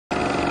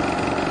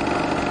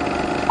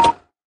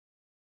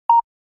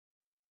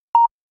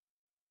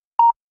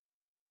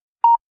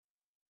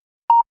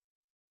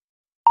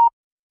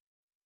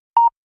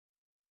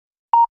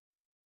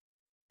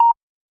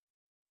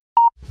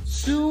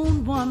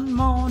Soon one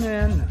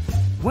morning,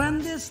 when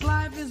this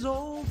life is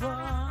over.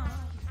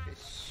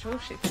 So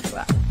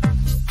szybko.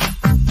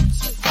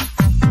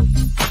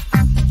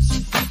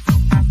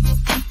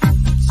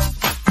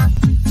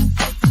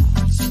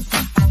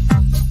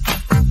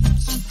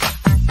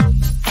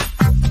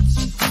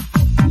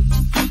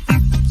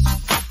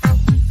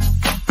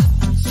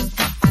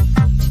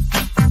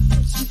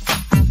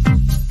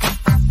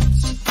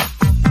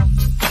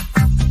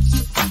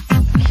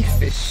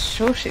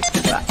 So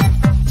szybko.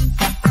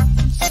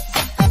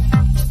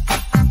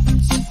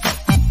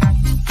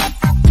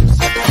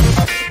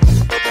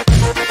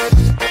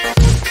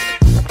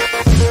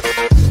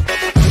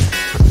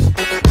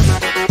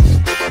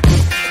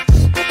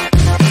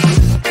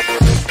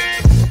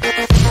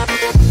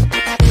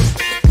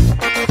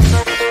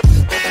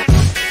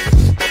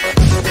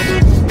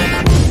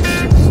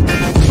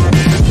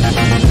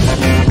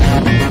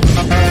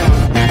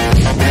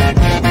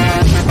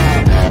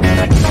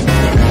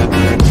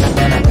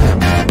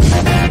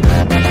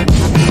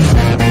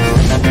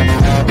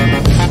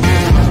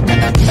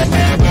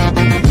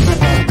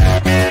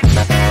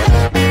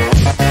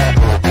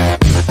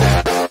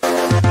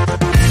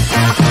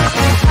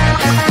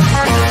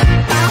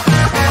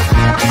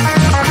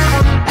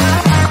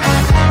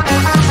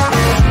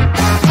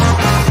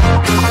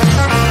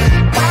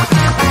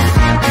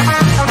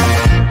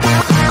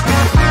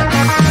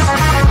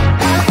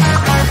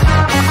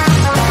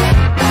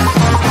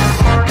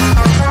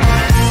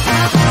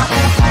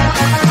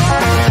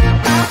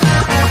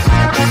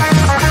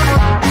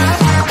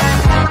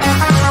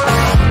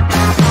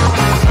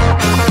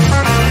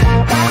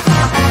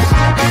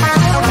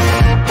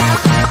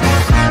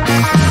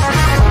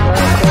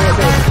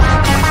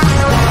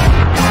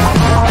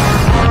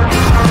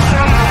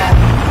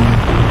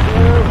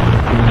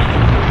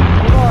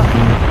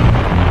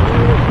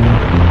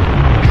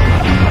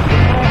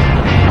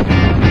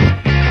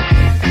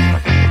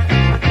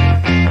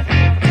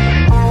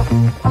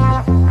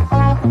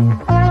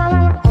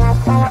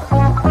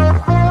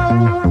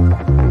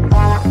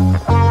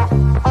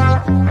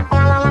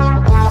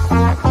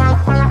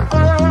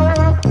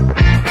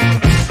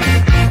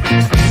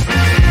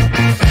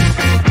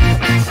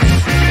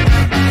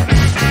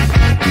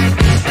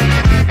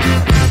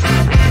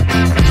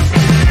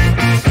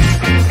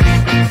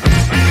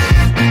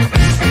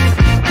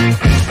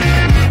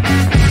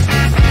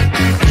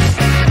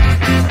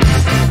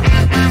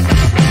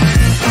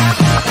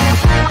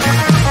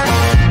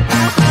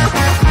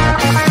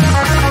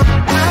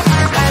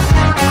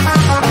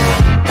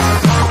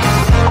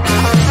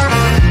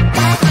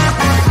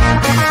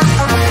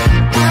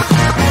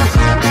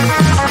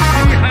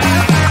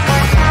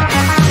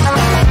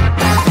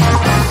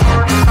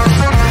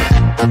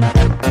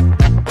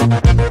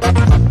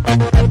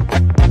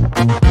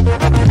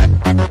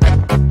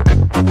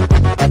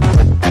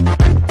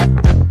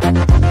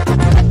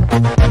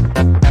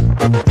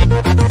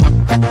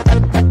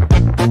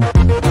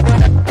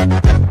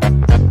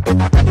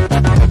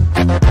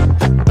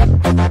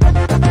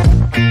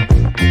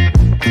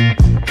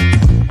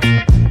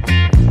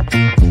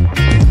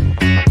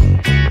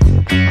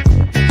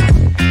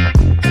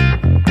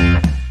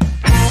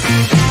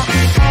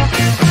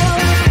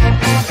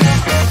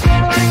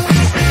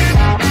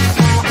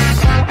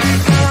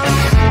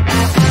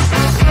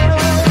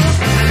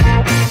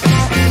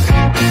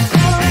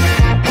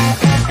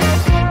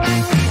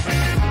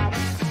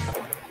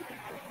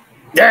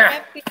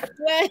 Happy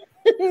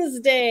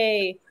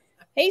Wednesday.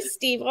 Hey,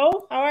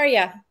 Steve-O, how are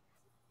you?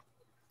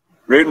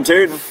 Rootin'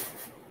 tootin'.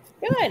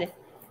 Good.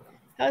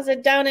 How's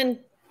it down in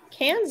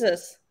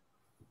Kansas?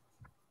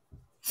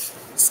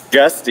 It's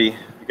gusty.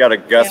 We got a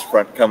gust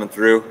front coming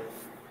through.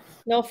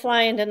 No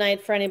flying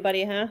tonight for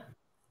anybody, huh?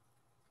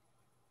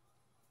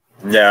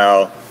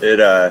 No,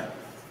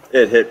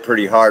 it hit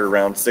pretty hard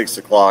around 6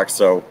 o'clock,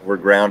 so we're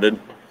grounded.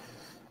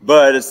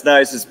 But it's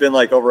nice. It's been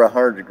like over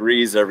 100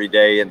 degrees every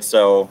day, and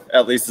so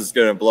at least it's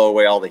going to blow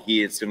away all the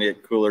heat. It's going to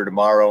get cooler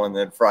tomorrow, and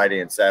then Friday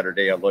and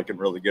Saturday I'm looking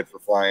really good for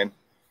flying.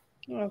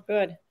 Oh,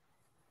 good.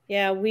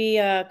 Yeah,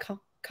 we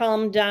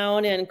calmed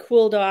down and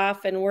cooled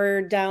off, and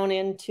we're down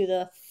into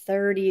the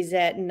 30s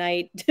at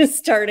night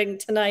starting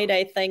tonight,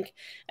 I think.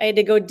 I had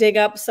to go dig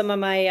up some of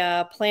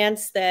my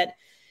plants that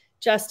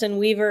Justin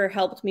Weaver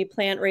helped me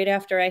plant right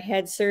after I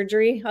had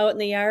surgery out in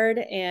the yard,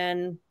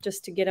 and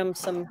just to get them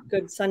some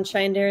good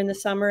sunshine during the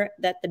summer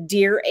that the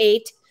deer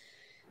ate.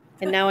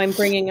 And now I'm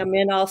bringing them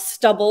in all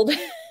stubbled.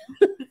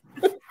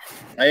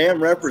 I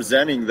am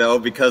representing, though,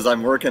 because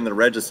I'm working the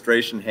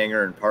registration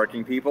hangar and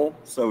parking people.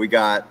 So we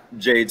got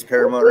Jade's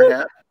paramotor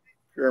hat,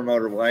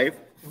 paramotor wife.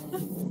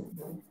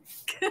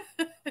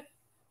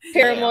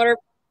 Paramotor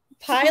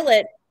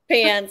pilot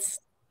pants.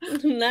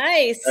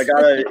 Nice. I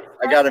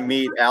gotta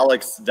meet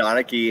Alex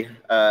Donachie.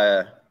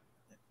 I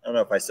don't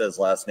know if I said his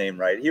last name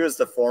right. He was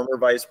the former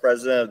vice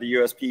president of the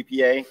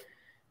USPPA.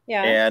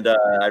 Yeah. And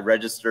I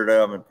registered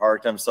him and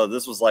parked him. So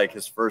this was like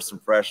his first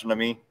impression of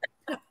me.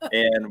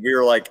 And we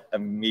were like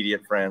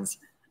immediate friends.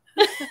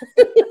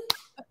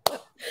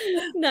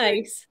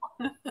 Nice.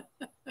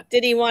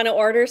 Did he want to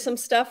order some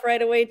stuff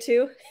right away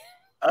too?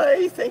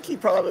 I think he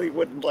probably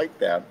wouldn't like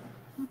that.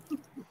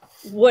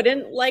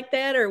 Wouldn't like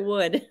that or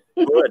would?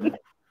 Would.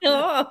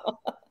 Oh.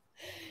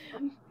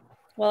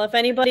 Well, if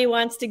anybody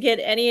wants to get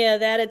any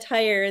of that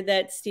attire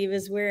that Steve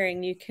is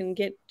wearing, you can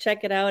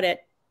check it out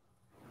at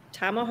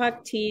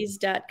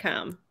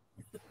tomahawktees.com.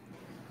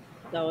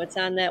 So it's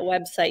on that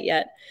website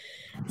yet.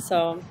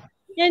 So,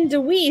 and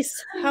Deweese,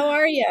 how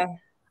are you?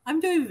 I'm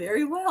doing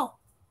very well.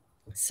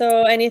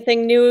 So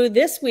anything new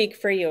this week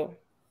for you?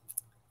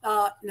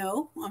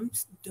 No, I'm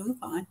doing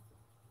fine.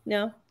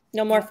 No?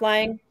 No more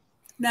flying?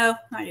 No,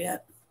 not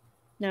yet.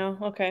 No?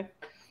 Okay.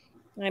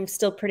 I'm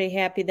still pretty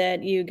happy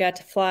that you got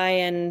to fly,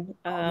 and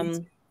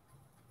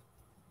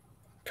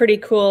pretty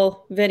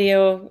cool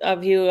video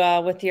of you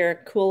with your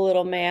cool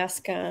little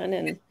mask on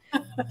and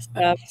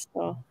stuff.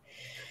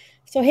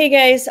 So hey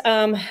guys,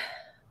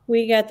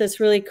 we got this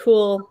really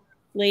cool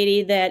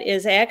lady that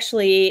is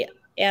actually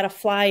at a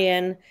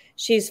fly-in.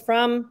 She's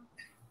from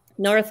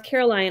North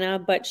Carolina,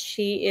 but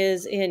she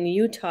is in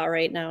Utah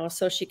right now,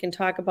 so she can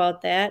talk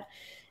about that.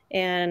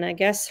 And I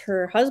guess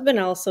her husband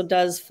also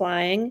does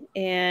flying,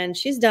 and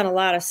she's done a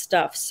lot of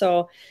stuff.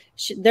 So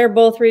they're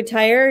both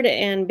retired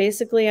and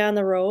basically on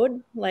the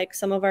road, like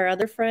some of our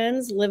other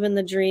friends, living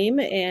the dream.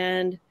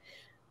 And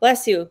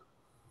bless you.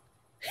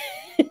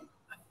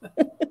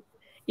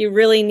 You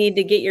really need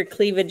to get your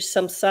cleavage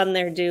some sun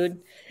there, dude.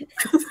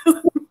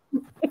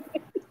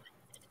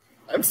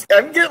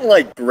 I'm getting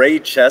like gray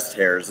chest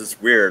hairs.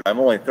 It's weird. I'm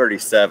only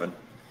 37.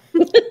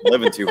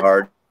 Living too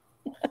hard.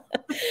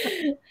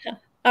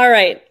 All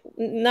right.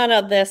 None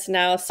of this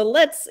now. So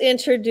let's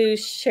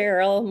introduce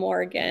Cheryl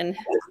Morgan.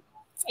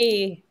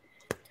 Hey,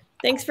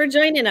 thanks for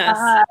joining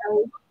us.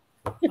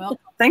 Well,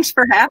 thanks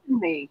for having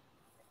me.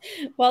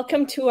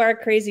 Welcome to our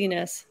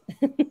craziness.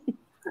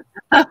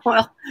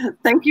 Well,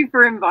 thank you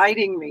for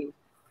inviting me.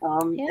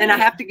 And I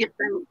have to get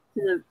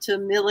to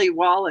Millie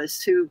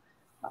Wallace, who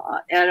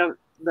at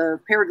the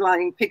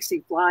paragliding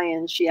Pixie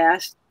fly-in, she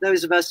asked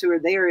those of us who are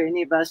there,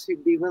 any of us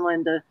who'd be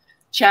willing to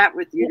chat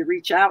with you, to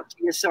reach out to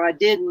you. So I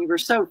did, and you were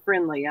so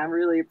friendly. I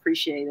really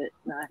appreciate it.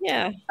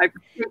 I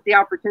appreciate the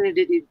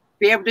opportunity to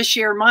be able to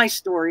share my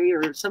story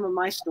or some of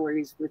my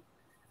stories with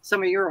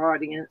some of your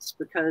audience,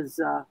 because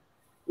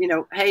you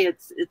know, hey,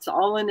 it's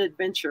all an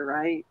adventure,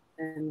 right?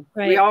 And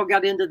we all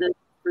got into this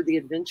for the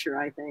adventure,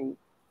 I think.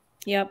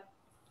 Yep,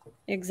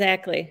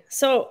 exactly.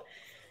 So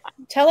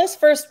tell us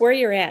first where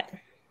you're at.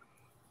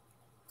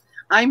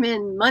 I'm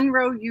in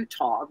Monroe,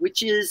 Utah,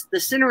 which is the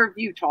center of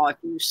Utah. If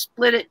you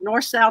split it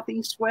north, south,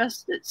 east,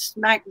 west, it's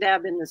smack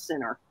dab in the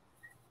center.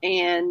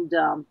 And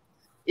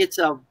it's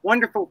a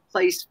wonderful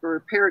place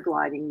for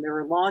paragliding. There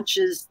are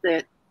launches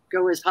that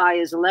go as high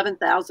as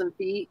 11,000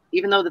 feet,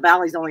 even though the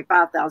valley's only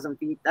 5,000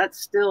 feet. That's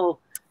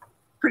still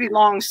pretty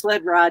long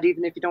sled ride,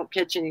 even if you don't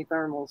catch any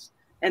thermals.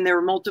 And there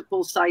are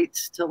multiple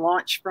sites to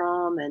launch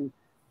from, and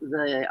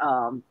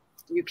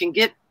you can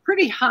get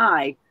pretty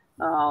high.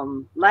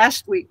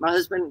 Last week, my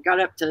husband got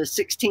up to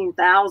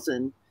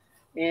 16,000,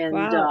 and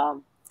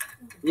wow.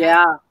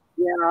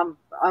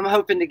 I'm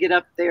hoping to get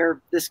up there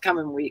this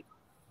coming week.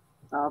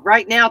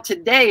 Right now,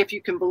 today, if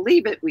you can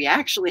believe it, we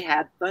actually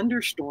had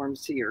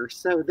thunderstorms here,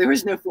 so there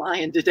was no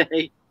flying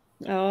today.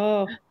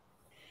 Oh,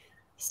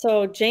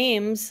 so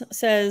James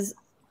says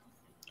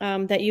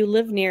that you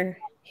live near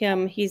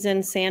him. He's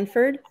in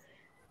Sanford,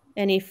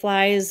 and he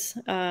flies.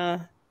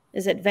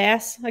 Is it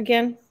Vass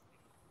again?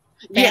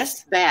 Vass?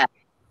 Yes, Vass.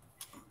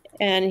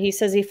 And he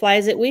says he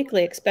flies it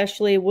weekly,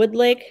 especially Wood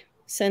Lake,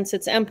 since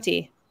it's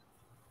empty.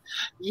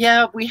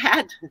 Yeah, we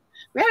had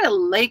a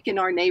lake in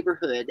our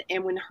neighborhood,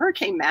 and when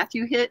Hurricane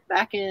Matthew hit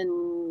back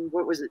in,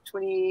 what was it,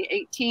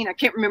 2018? I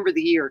can't remember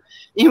the year.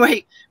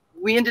 Anyway,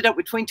 we ended up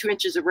with 22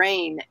 inches of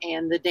rain,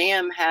 and the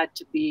dam had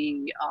to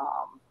be,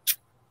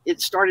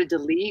 it started to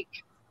leak,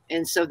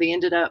 and so they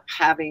ended up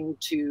having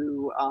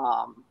to,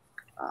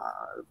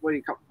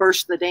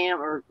 burst the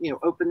dam, or,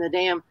 open the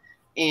dam.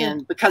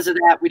 And because of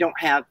that, we don't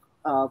have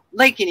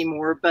lake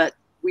anymore, but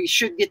we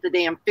should get the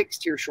dam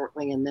fixed here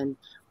shortly, and then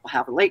we'll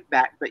have a lake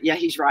back. But yeah,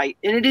 he's right.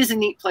 And it is a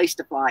neat place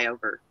to fly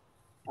over.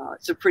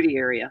 It's a pretty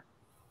area.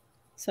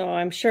 So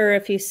I'm sure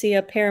if you see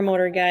a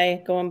paramotor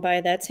guy going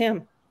by, that's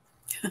him.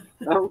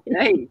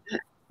 Okay.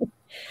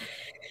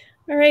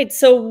 All right.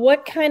 So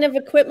what kind of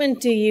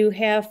equipment do you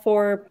have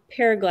for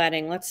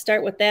paragliding? Let's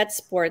start with that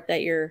sport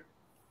that you're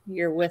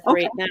with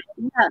right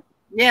now.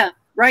 Yeah.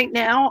 Right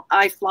now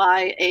I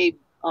fly a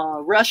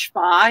Rush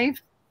 5.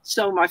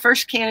 So my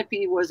first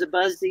canopy was a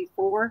Buzz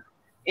Z4,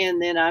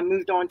 and then I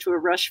moved on to a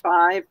Rush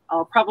 5.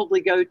 I'll probably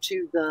go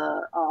to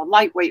the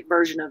lightweight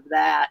version of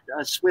that,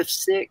 Swift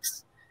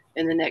 6,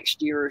 in the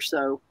next year or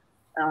so.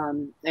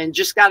 And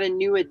just got a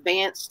new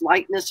advanced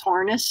lightness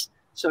harness,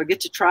 so I get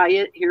to try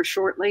it here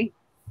shortly.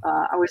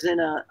 I was in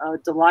a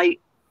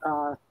Delight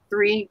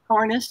 3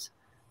 harness,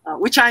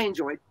 which I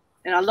enjoyed,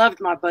 and I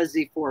loved my Buzz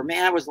Z4.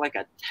 Man, I was like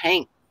a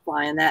tank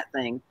flying that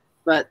thing.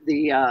 But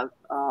the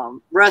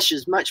Rush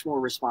is much more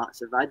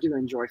responsive. I do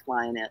enjoy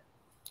flying it.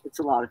 It's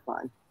a lot of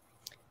fun.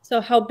 So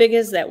how big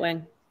is that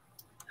wing?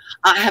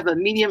 I have a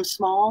medium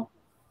small,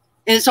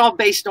 and it's all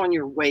based on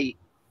your weight.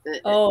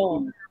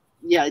 Oh,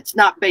 yeah, it's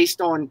not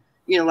based on,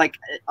 you know, like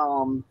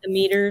the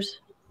meters.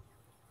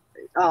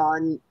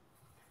 On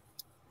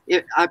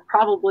I'd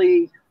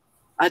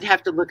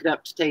have to look it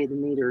up to tell you the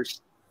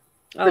meters,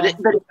 but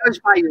it goes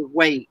by your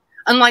weight.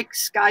 Unlike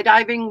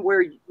skydiving,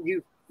 where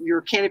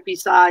your canopy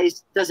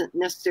size doesn't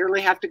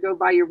necessarily have to go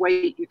by your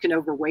weight, you can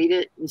overweight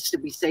it and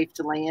still be safe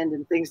to land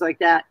and things like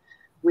that.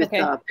 With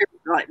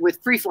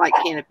with free flight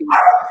canopy,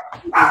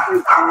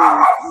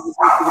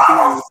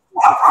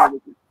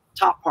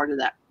 top part of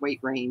that weight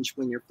range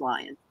when you're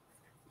flying.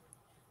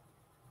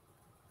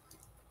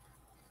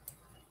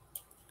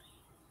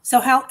 So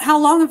how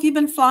long have you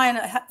been flying?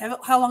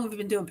 How long have you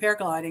been doing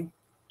paragliding?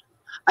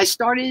 I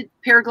started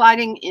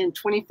paragliding in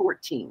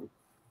 2014,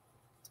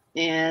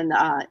 and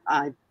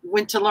I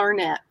went to learn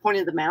at Point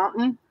of the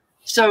Mountain.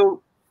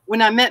 So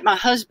when I met my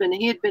husband,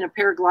 he had been a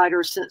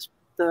paraglider since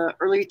the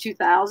early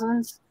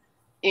 2000s.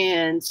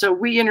 And so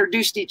we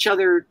introduced each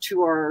other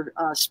to our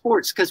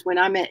sports, because when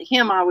I met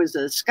him, I was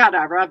a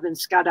skydiver. I've been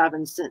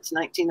skydiving since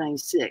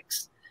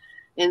 1996.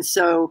 And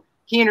so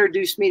he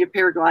introduced me to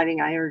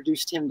paragliding. I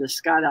introduced him to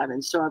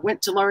skydiving. So I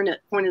went to learn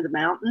at Point of the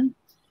Mountain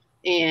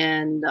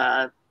and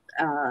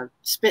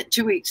spent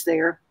 2 weeks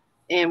there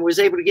and was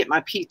able to get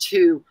my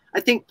P2. I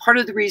think part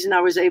of the reason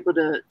I was able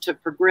to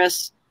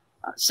progress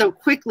so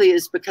quickly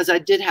is because I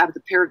did have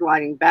the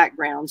paragliding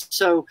background.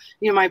 So,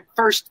 you know, my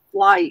first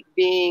flight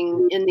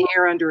being in the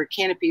air under a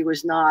canopy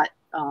was not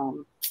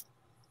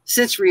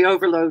sensory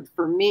overload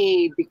for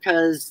me,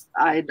 because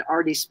I'd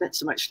already spent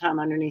so much time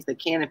underneath the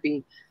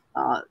canopy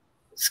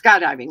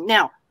skydiving.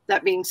 Now,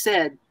 that being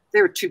said,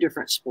 there are two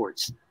different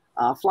sports.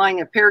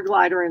 Flying a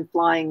paraglider and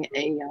flying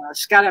a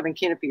skydiving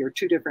canopy are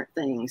two different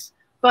things,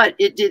 but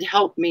it did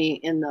help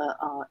me in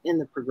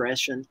the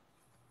progression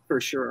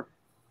for sure,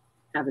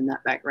 having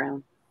that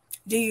background.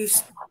 Do you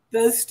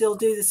both still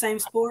do the same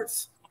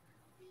sports?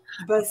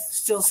 You both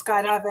still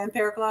skydive and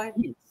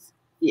paraglide?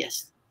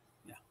 Yes.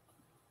 Yeah.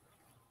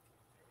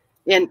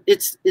 And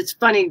it's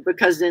funny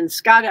because in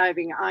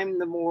skydiving, I'm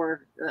the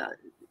more,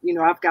 you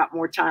know, I've got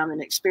more time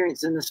and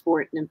experience in the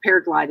sport, and in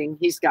paragliding,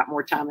 he's got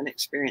more time and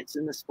experience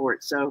in the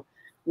sport. So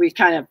we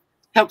kind of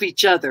help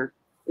each other,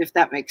 if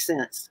that makes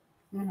sense,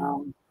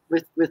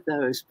 with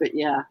those. But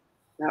yeah,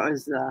 that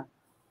was,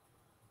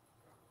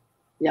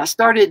 yeah, I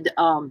started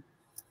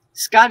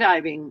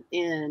skydiving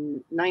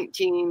in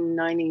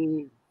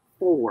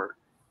 1994.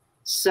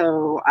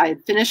 So I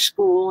had finished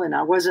school, and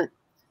I wasn't,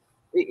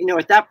 you know,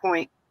 at that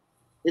point,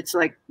 it's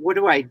like, what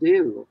do I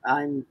do?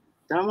 I'm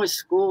done with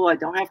school. I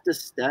don't have to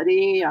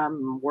study.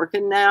 I'm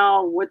working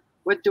now. What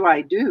do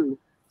I do?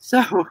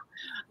 So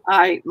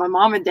my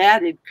mom and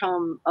dad had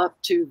come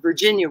up to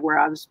Virginia, where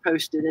I was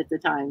posted at the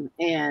time,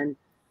 and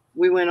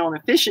we went on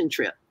a fishing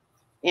trip.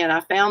 And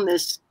I found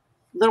this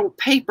little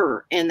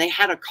paper, and they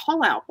had a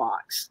call out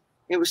box.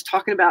 It was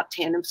talking about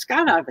tandem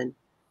skydiving,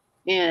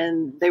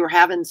 and they were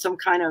having some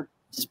kind of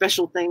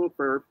special thing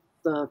for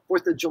the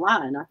 4th of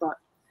July. And I thought,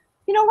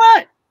 you know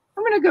what?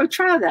 I'm going to go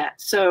try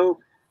that. So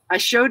I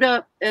showed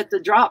up at the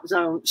drop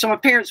zone. So my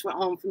parents went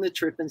home from the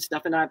trip and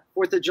stuff, and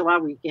 4th of July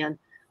weekend,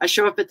 I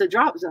show up at the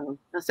drop zone.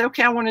 I said,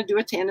 okay, I want to do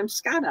a tandem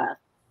skydive.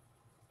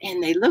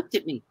 And they looked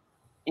at me,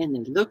 and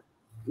they looked,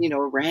 you know,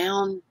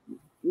 around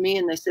me,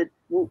 and they said,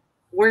 well,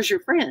 where's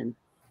your friend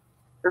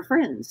or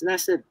friends? And I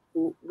said,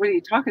 well, what are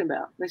you talking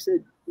about? They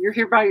said, you're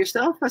here by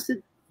yourself? I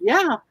said,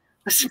 yeah.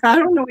 I said, I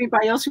don't know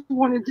anybody else who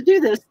wanted to do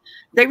this.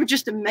 They were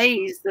just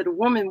amazed that a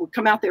woman would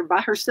come out there by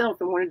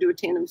herself and want to do a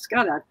tandem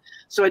skydive.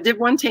 So I did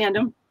one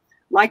tandem,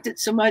 liked it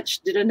so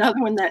much, did another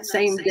one that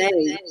same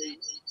day.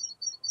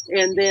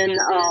 And then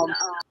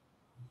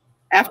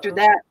after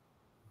that,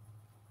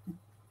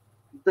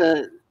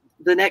 the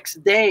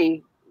next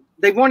day,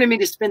 they wanted me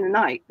to spend the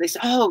night. They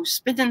said, oh,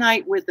 spend the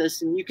night with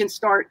us, and you can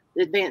start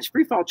advanced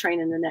freefall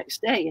training the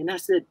next day. And I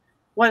said,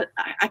 what?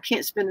 I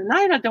can't spend the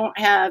night. I don't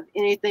have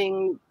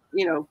anything,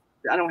 you know,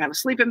 I don't have a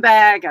sleeping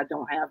bag. I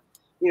don't have,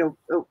 you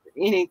know,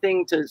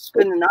 anything to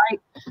spend the night.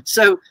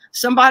 So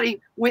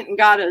somebody went and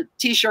got a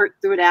T-shirt,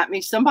 threw it at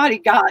me. Somebody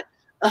got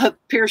a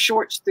pair of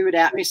shorts, threw it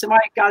at me.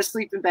 Somebody got a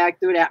sleeping bag,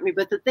 threw it at me.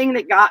 But the thing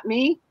that got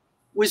me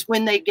was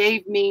when they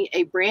gave me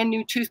a brand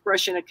new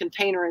toothbrush in a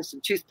container and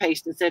some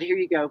toothpaste and said, here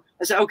you go.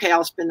 I said, okay,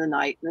 I'll spend the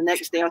night. And the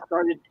next day I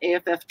started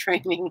AFF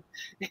training,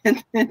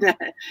 and then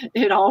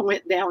it all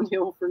went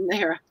downhill from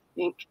there, I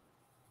think.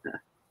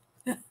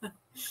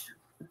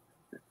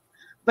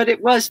 But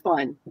it was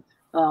fun.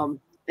 And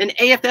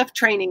AFF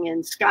training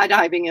in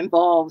skydiving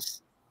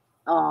involves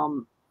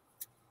the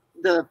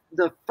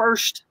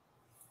first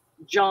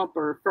jump,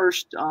 or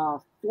first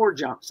 4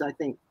 jumps, I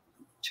think.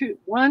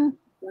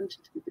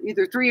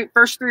 Either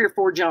first 3 or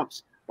 4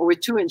 jumps are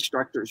with 2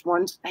 instructors.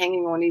 One's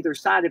hanging on either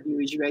side of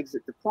you as you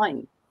exit the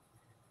plane.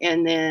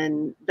 And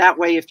then that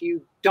way, if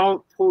you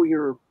don't pull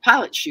your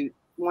pilot chute,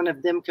 one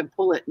of them can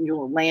pull it and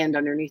you'll land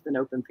underneath an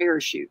open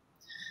parachute.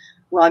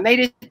 Well, I made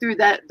it through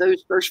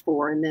those first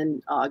 4, and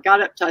then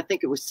got up to, I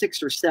think it was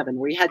 6 or 7,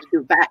 where you had to do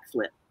a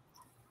backflip.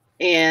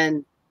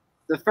 And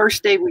the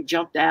first day we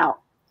jumped out,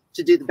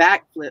 to do the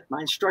backflip.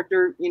 My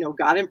instructor, you know,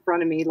 got in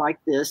front of me like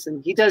this,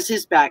 and he does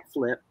his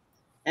backflip,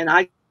 and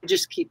I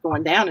just keep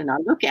going down, and I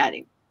look at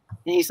him,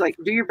 and he's like,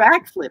 do your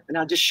backflip. And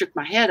I just shook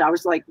my head. I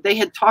was like, they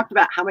had talked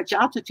about how much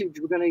altitude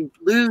you were going to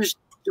lose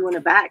doing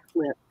a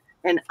backflip.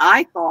 And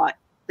I thought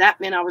that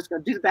meant I was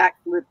going to do the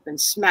backflip and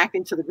smack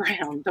into the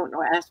ground. Don't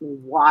know, ask me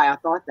why I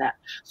thought that.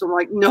 So I'm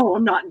like, no,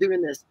 I'm not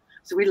doing this.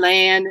 So we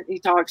land, he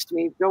talks to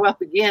me, go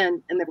up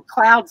again, and there were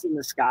clouds in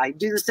the sky.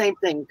 Do the same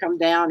thing, come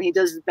down. He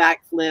does his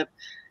backflip,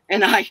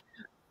 and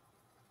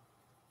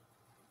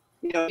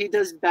he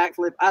does his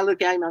backflip. I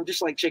look at him, I'm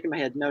just like shaking my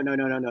head, no.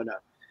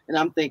 And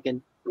I'm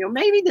thinking, you know,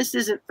 maybe this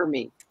isn't for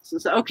me. So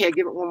okay,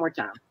 give it one more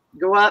time.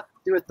 Go up,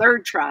 do a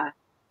third try,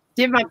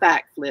 did my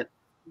backflip,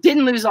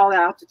 didn't lose all the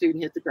altitude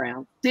and hit the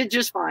ground, did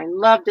just fine,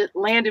 loved it,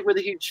 landed with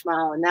a huge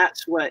smile, and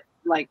that's what,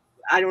 like,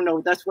 I don't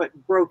know, that's what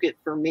broke it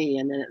for me.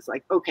 And then it's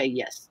like, okay,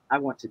 yes, I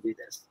want to do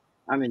this.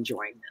 I'm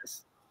enjoying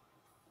this.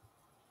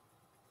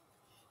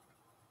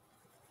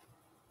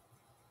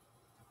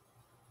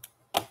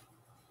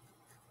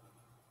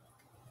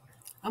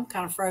 I'm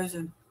kind of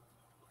frozen.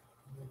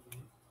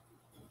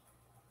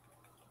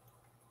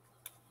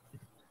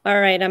 All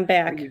right, I'm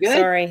back. Are you good?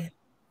 Sorry.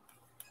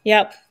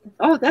 Yep.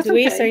 Oh, that's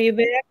Luis, okay. are you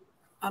back?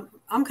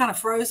 I'm kind of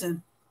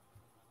frozen.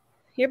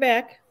 You're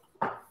back.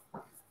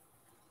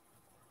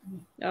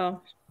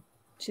 Oh,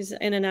 she's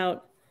in and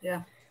out.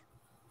 Yeah.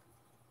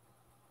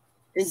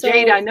 And So,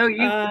 Jade, I know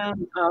you.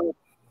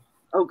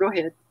 Oh, go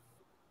ahead.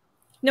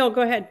 No,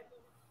 go ahead.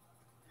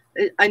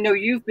 I know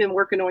you've been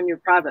working on your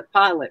private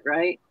pilot,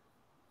 right?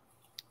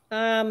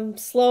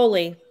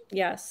 Slowly,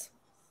 yes.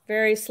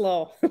 Very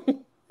slow.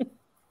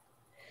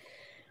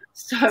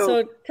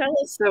 So tell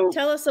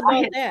us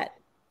about that.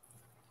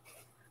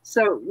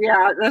 So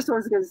yeah, that's what I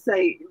was going to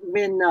say.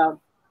 When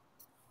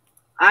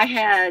I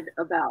had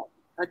about,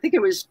 I think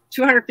it was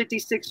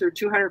 256 or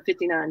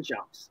 259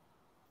 jumps.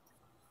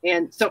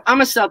 And so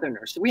I'm a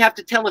Southerner, so we have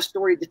to tell a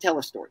story to tell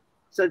a story.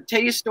 So to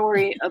tell you a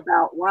story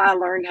about why I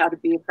learned how to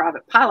be a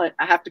private pilot,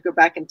 I have to go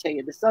back and tell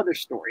you this other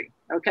story.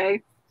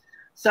 Okay.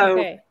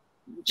 So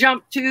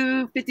jump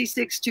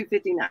 256,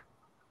 259.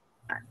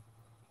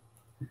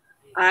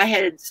 I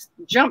had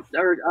jumped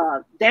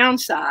or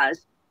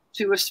downsized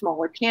to a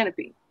smaller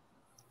canopy.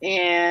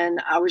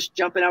 And I was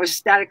jumping, I was a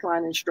static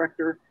line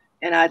instructor,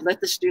 and I'd let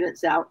the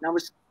students out, and I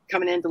was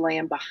coming in to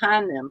land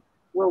behind them.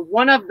 Well,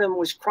 one of them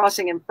was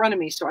crossing in front of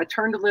me, so I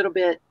turned a little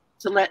bit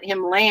to let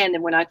him land.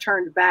 And when I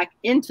turned back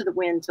into the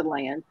wind to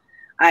land,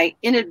 I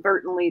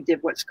inadvertently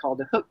did what's called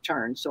a hook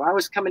turn. So I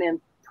was coming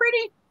in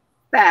pretty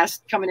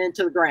fast, coming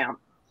into the ground.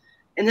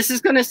 And this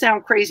is going to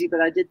sound crazy, but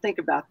I did think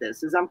about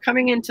this. As I'm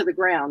coming into the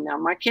ground, now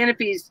my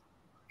canopy's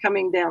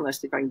coming down.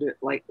 Let's see if I can do it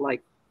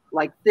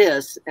like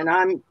this. And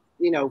I'm,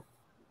 you know,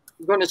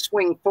 going to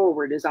swing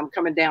forward as I'm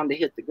coming down to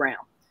hit the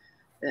ground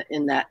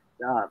in that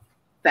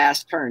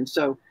fast turn.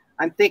 So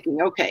I'm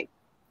thinking, okay,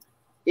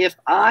 if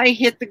I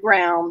hit the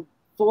ground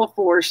full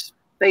force,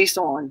 face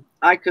on,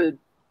 I could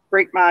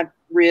break my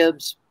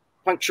ribs,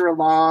 puncture a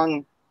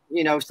lung,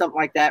 you know, something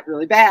like that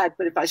really bad.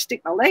 But if I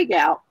stick my leg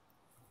out,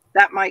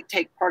 that might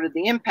take part of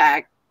the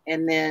impact,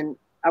 and then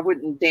I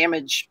wouldn't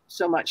damage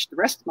so much the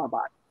rest of my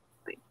body.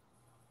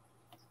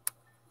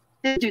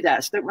 Did do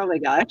that, stuck my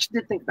leg out. I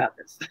actually did think about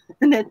this.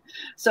 And then,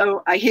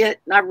 so I hit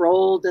and I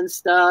rolled and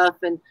stuff.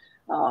 And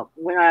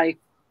when I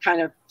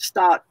kind of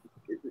stopped,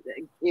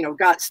 you know,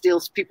 got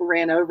still, people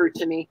ran over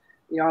to me.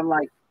 You know, I'm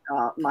like,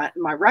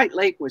 my right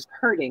leg was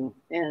hurting.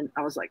 And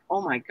I was like,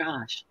 oh my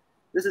gosh,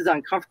 this is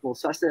uncomfortable.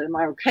 So I said, am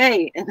I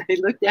okay? And they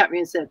looked at me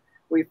and said,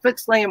 well, your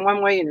foot's laying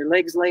one way and your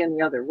leg's laying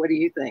the other. What do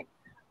you think?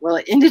 Well,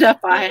 it ended up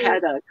I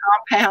had a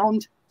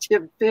compound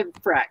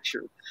fib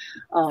fracture.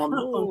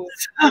 So,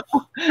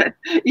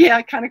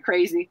 yeah, kind of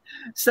crazy.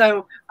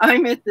 So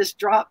I'm at this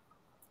drop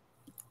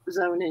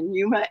zone in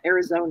Yuma,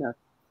 Arizona.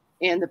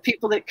 And the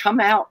people that come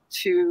out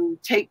to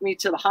take me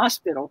to the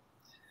hospital,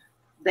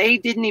 they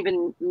didn't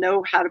even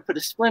know how to put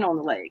a splint on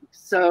the leg.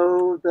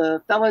 So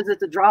the fellows at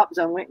the drop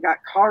zone went and got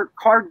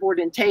cardboard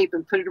and tape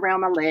and put it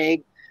around my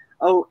leg.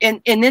 Oh,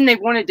 and then they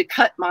wanted to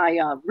cut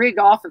my rig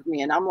off of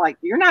me. And I'm like,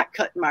 you're not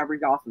cutting my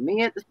rig off of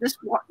me.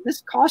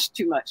 This costs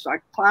too much. So I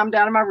climbed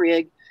out of my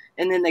rig,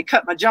 and then they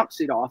cut my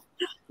jumpsuit off.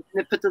 And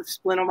they put the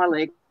splint on my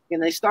leg,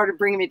 and they started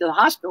bringing me to the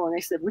hospital. And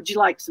they said, would you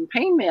like some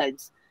pain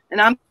meds?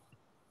 And I'm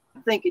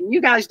thinking, you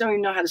guys don't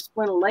even know how to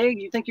splint a leg.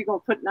 You think you're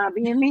going to put an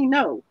IV in me?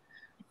 No.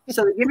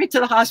 So they get me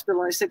to the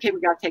hospital, and they said, okay, we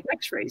got to take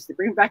x-rays. They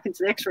bring me back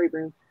into the x-ray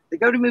room. They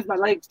go to move my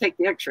leg to take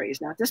the x-rays.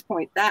 Now, at this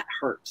point, that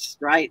hurts,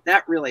 right?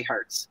 That really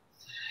hurts.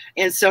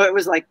 And so it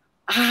was like,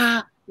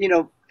 you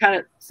know, kind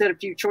of said a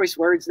few choice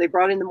words. They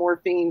brought in the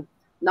morphine,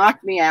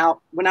 knocked me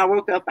out. When I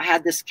woke up, I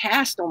had this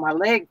cast on my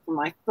leg from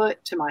my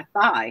foot to my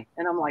thigh.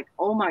 And I'm like,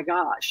 oh my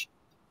gosh.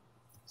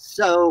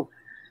 So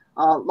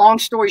long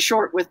story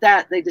short with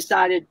that, they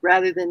decided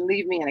rather than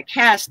leave me in a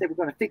cast, they were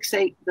going to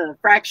fixate the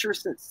fracture,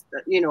 since,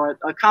 you know,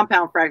 a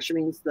compound fracture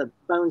means the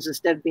bones,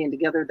 instead of being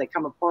together, they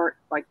come apart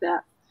like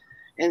that.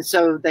 And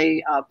so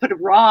they put a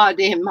rod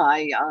in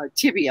my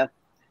tibia.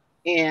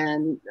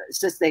 And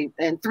since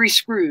and 3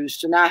 screws,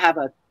 so now I have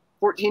a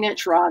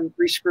 14-inch rod and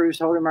 3 screws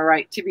holding my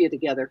right tibia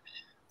together.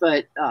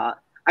 But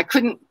I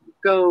couldn't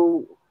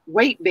go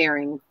weight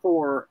bearing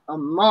for a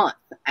month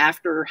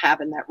after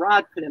having that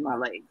rod put in my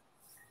leg.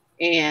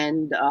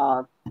 And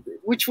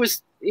which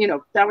was, you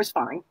know, that was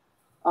fine.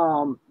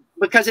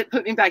 Because it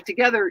put me back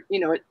together, you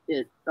know,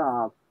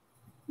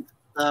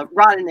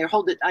 rod in there,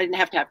 I didn't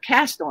have to have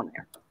cast on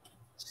there.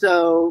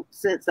 So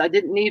since I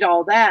didn't need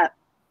all that,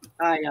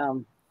 I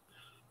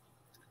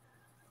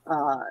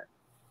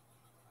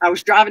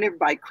was driving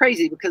everybody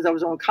crazy because I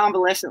was on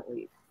convalescent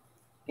leave,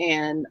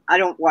 and I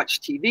don't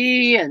watch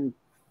TV and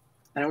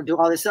I don't do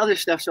all this other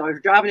stuff. So I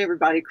was driving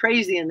everybody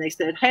crazy, and they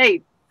said,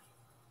 "Hey,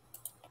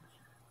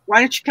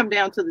 why don't you come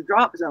down to the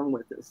drop zone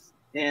with us?"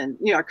 And,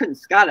 you know, I couldn't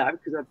skydive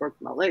because I broke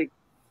my leg.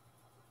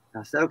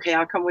 I said, "Okay,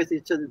 I'll come with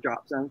you to the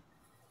drop zone."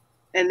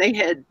 And they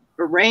had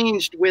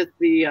arranged with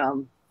the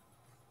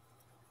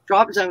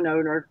drop zone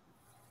owner,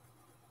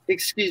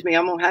 "Excuse me,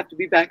 I'm going to have to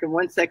be back in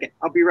 1 second.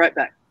 I'll be right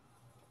back."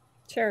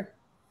 Sure.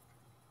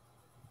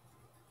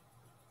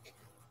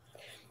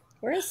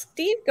 Where's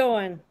Steve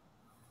going?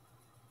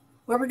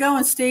 Where we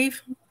going,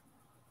 Steve?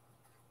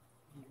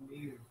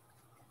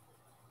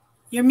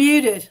 You're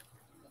muted.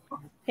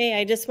 Hey,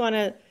 I just want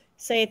to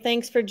say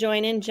thanks for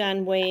joining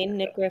John Wayne,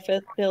 Nick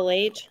Griffith, Bill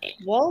H.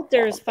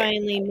 Walter's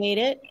finally made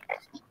it.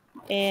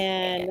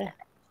 And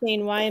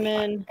Shane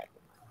Wyman,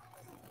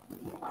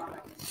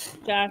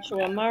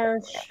 Joshua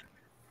Marsh,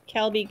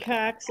 Kelby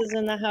Cox is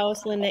in the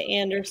house, Linda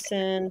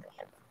Anderson,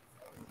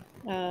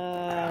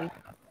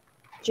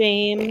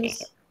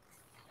 James.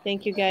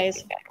 Thank you,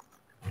 guys.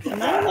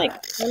 Am I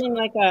like sounding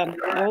like a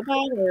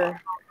robot,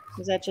 or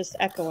is that just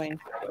echoing?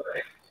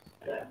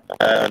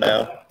 I don't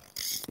know.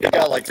 It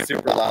got like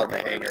super loud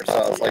in the hangar, so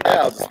I was like,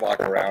 yeah, I'll just walk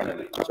around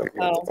and check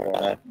what's going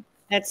on.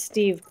 That's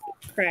Steve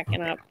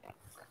cracking up.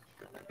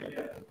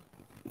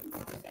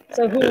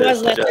 So who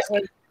was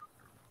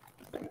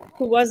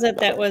it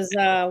that was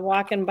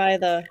walking by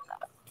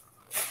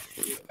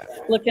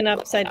looking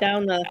upside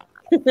down the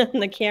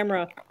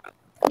camera?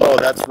 Oh,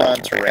 that's Ron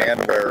Turan,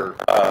 where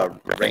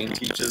Rain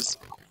teaches.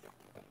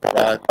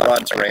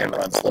 Ron Turan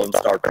runs Lone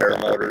Star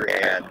Paramotor,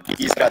 and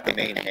he's got the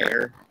main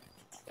hangar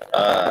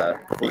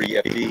for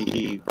EFD.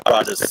 He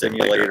brought a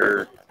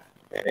simulator.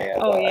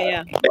 And,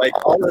 like,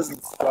 all those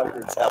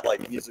instructors have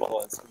like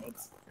musical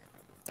instruments.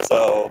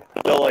 So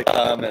they'll like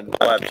come and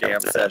we'll have jam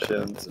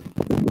sessions,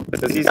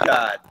 because he's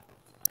got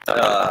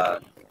 4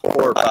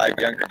 or 5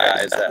 younger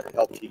guys that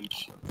help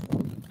teach.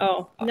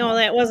 Oh, no,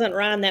 that wasn't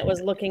Ron that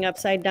was looking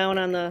upside down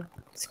on the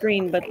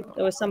screen, but it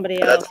was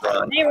somebody else. That's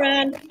Ron. Hey,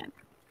 Ron.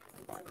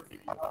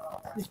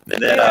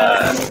 And then,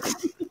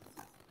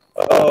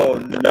 oh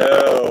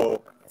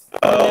no,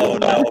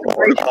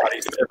 porta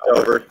potties tipped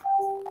over.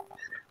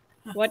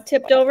 What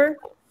tipped over?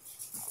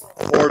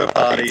 Porta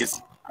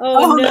potties.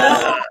 Oh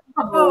no.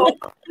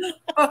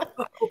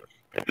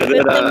 And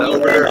then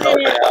we're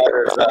helping out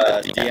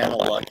with Deanna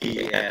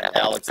Lucky and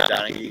Alex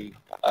Donaghy,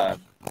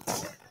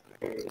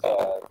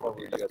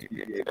 former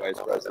USPPA vice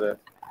president.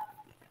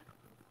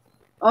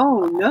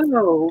 Oh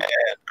no!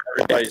 And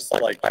everybody's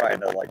like trying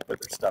to like put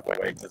their stuff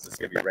away because it's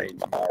gonna be raining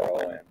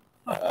tomorrow,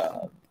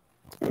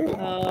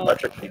 and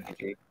electric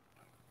PPG.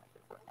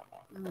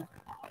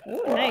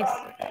 Oh, nice.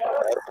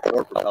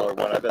 Four propeller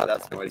one. I bet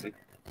that's noisy.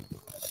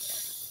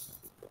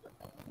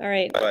 All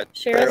right. But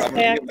Cheryl's I'm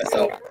back. gonna get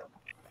myself.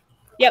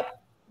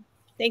 Yep.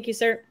 Thank you,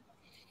 sir.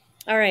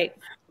 All right.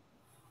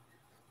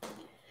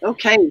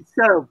 Okay,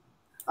 so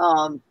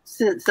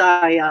since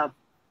I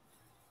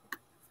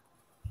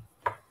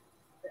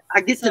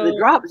get to the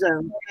drop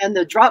zone, and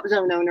the drop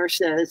zone owner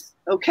says,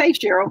 "Okay,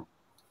 Cheryl,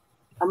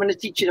 I'm going to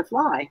teach you to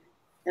fly,"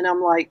 and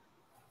I'm like,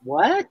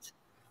 "What?"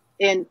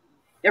 And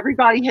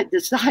everybody had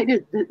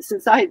decided that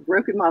since I had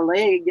broken my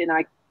leg and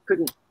I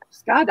couldn't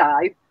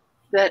skydive,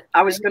 that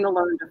I was going to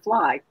learn to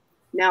fly.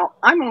 Now,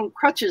 I'm on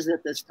crutches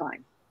at this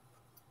time.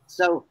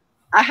 So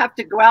I have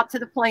to go out to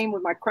the plane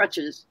with my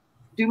crutches,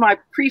 do my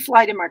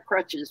pre-flight in my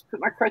crutches, put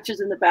my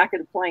crutches in the back of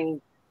the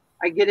plane.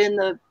 I get in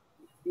the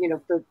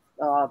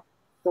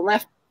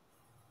left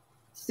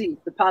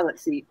seat, the pilot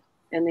seat,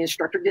 and the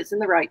instructor gets in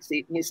the right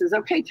seat. And he says,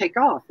 "Okay, take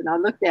off." And I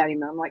looked at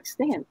him and I'm like,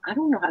 "Stan, I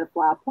don't know how to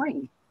fly a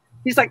plane."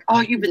 He's like,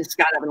 "Oh, you've been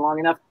skydiving long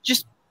enough.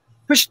 Just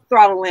push the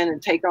throttle in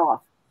and take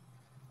off."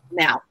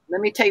 Now, let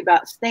me tell you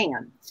about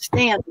Stan.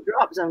 Stan, the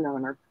drop zone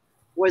owner,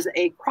 was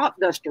a crop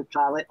duster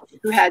pilot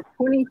who had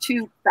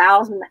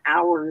 22,000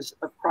 hours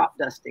of crop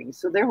dusting.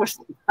 So there was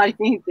not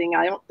anything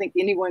I don't think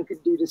anyone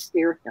could do to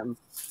scare him.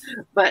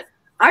 But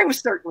I was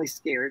certainly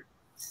scared.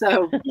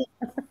 So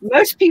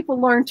most people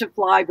learn to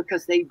fly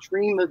because they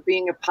dream of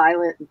being a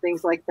pilot and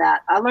things like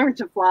that. I learned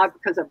to fly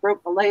because I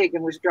broke my leg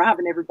and was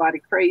driving everybody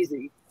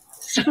crazy.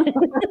 So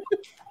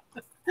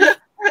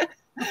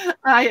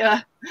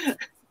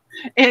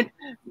and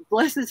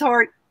bless his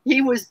heart,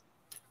 he was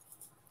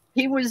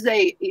a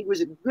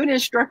good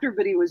instructor,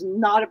 but he was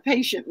not a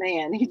patient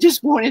man. He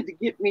just wanted to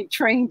get me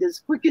trained as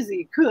quick as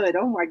he could.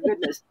 Oh my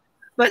goodness.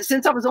 But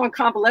since I was on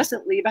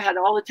convalescent leave, I had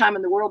all the time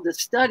in the world to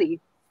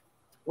study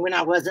when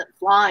I wasn't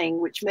flying,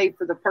 which made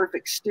for the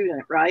perfect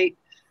student, right?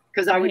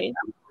 because I would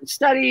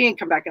study and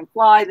come back and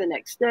fly the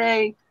next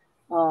day.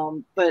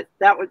 But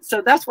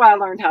that's why I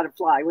learned how to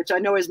fly, which I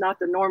know is not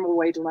the normal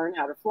way to learn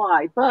how to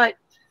fly, but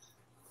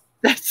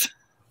that's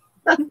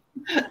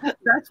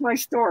my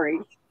story.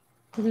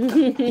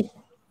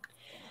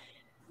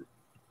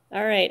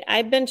 All right.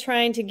 I've been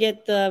trying to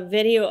get the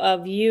video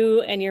of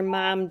you and your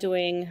mom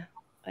doing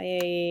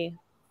a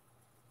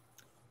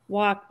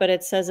walk, but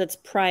it says it's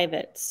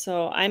private.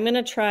 So I'm going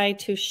to try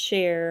to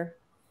share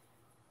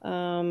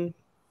another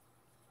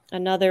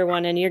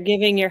one. And you're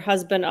giving your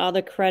husband all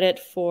the credit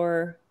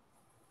for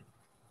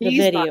the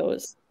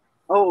videos.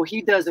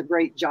 He does a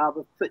great job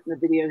of putting the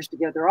videos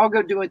together. I'll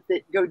go do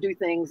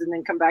things and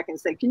then come back and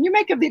say, "Can you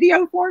make a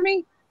video for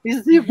me?"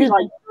 He'll be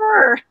like,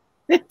 "Sure,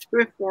 do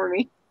it for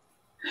me."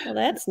 Well,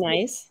 that's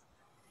nice.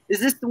 Is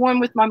this the one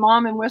with my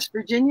mom in West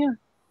Virginia?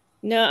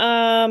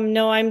 No,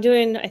 no, I'm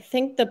doing, I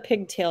think, the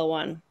pigtail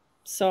one.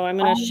 So I'm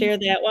going to share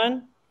that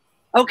one.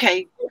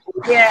 Okay.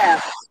 Yeah.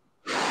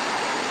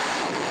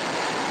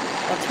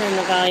 I'll turn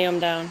the volume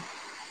down.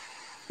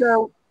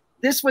 So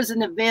this was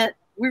an event.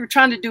 We were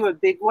trying to do a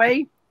big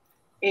way.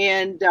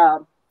 And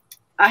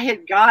I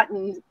had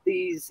gotten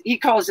these, he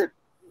calls it,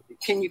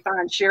 can you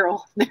find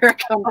Cheryl? There I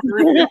come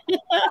through.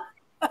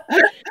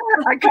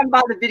 I come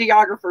by the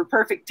videographer,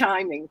 perfect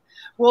timing.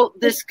 Well,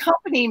 this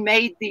company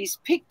made these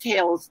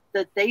pigtails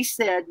that they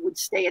said would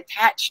stay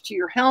attached to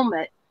your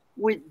helmet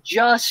with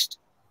just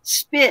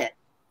spit.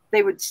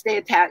 They would stay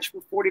attached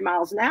for 40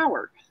 miles an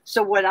hour.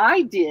 So what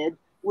I did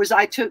was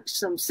I took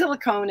some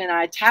silicone and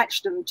I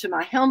attached them to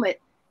my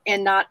helmet.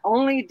 And not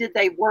only did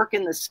they work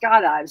in the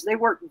skydives, they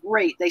worked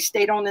great. They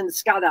stayed on in the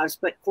skydives,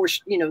 but of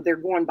course, they're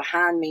going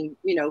behind me,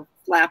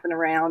 flapping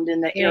around in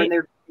the air,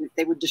 and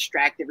they would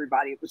distract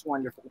everybody. It was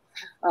wonderful,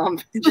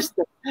 just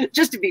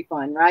to be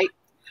fun, right?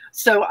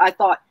 So I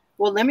thought,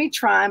 well, let me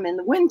try them in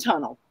the wind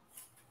tunnel.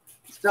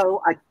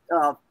 So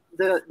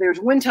there's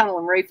a wind tunnel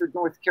in Rayford,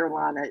 North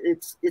Carolina.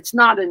 It's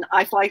not an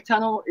iFly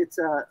tunnel. It's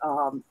a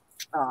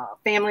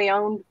family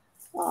owned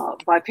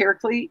by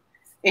Paraclete.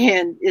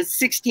 And it's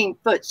 16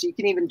 foot, so you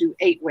can even do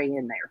 8-way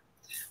in there.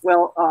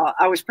 Well,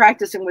 I was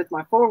practicing with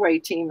my 4-way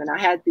team, and I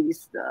had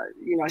these,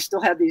 I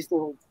still had these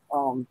little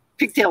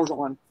pigtails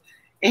on.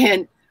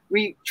 And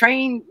we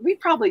trained, we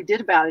probably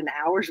did about an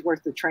hour's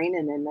worth of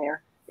training in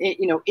there,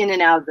 in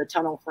and out of the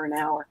tunnel for an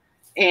hour.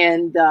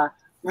 And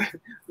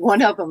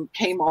one of them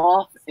came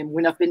off and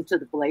went up into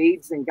the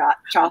blades and got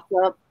chopped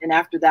up. And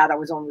after that, I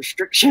was on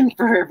restriction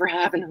for ever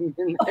having them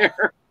in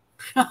there.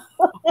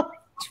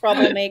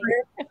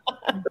 Troublemaker.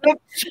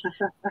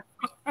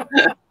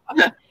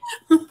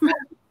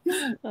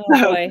 Oh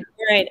boy. All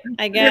right.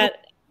 I got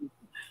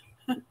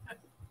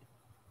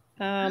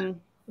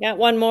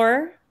one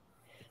more.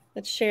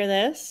 Let's share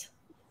this.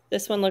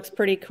 This one looks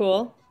pretty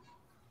cool.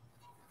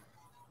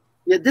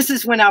 Yeah, this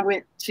is when I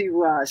went to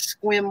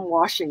Sequim,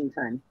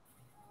 Washington.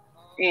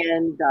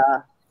 And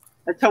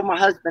I told my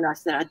husband, I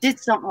said, I did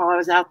something while I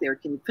was out there.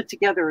 Can you put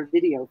together a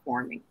video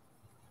for me?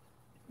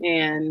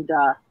 And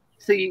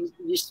so you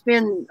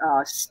spend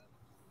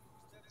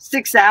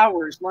 6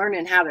 hours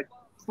learning how to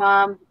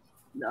climb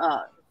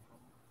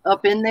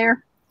up in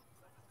there.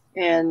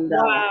 And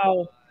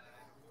wow.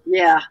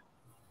 Yeah,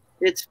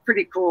 it's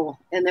pretty cool.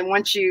 And then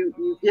once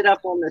you get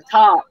up on the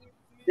top,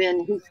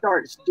 then he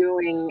starts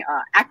doing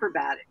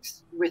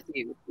acrobatics with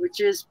you,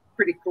 which is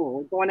pretty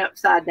cool. Going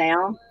upside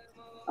down,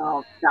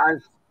 that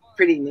was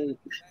pretty neat.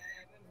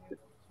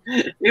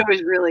 It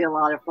was really a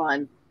lot of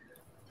fun.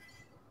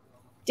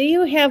 Do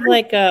you have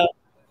like a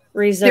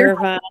reserve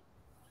on?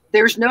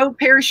 There's no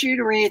parachute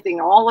or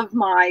anything. All of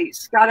my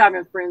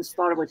skydiving friends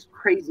thought I was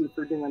crazy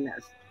for doing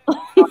this.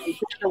 There's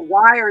a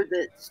wire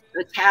that's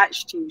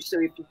attached to you,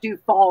 so if you do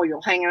fall,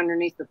 you'll hang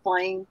underneath the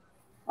plane,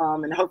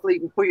 and hopefully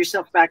you can pull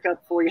yourself back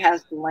up before you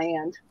have to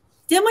land.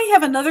 Didn't we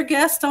have another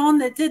guest on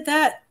that did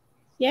that?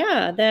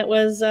 Yeah, that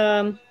was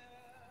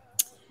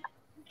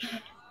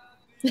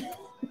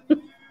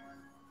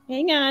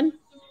hang on.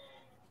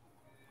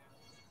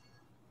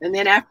 And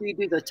then after you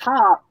do the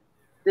top,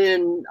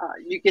 then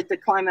you get to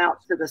climb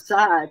out to the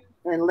side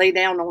and lay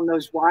down on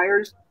those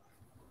wires,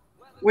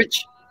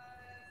 which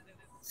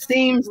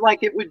seems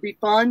like it would be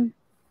fun.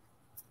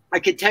 I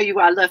could tell you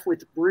I left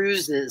with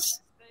bruises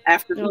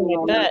after being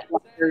on those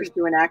wires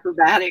doing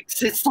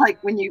acrobatics. It's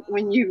like when you're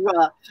in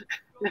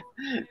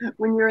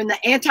the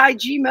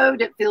anti-G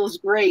mode, it feels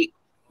great.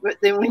 But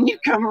then when you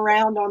come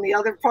around on the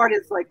other part,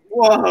 it's like,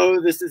 whoa,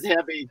 this is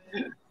heavy.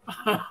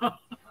 Oh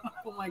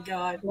my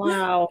God.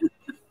 Wow.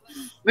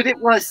 But it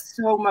was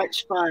so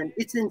much fun.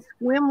 It's in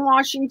Sequim,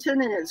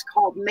 Washington, and it's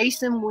called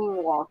Mason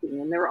Wing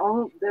Walking. And they're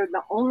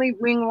the only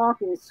wing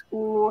walking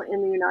school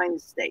in the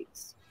United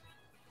States.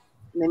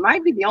 And they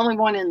might be the only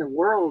one in the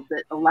world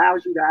that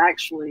allows you to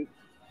actually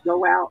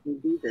go out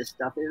and do this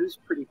stuff. It was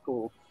pretty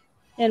cool.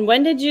 And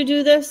when did you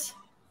do this?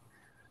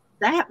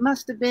 That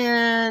must have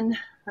been,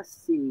 let's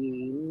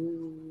see,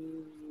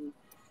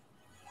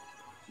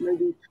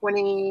 maybe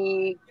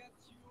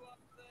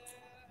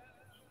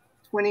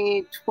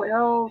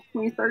 2012,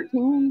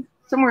 2013,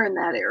 somewhere in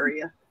that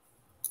area.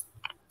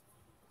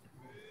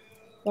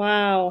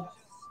 Wow.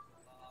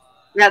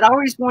 Yeah, I'd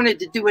always wanted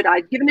to do it.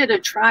 I'd given it a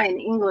try in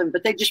England,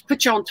 but they just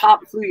put you on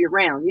top and flew you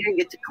around. You didn't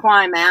get to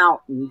climb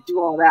out and do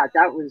all that.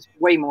 That was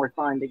way more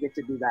fun to get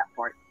to do that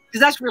part.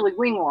 Because that's really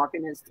wing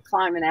walking, is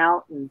climbing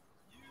out and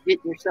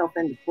getting yourself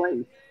into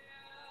place.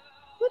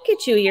 Look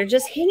at you. You're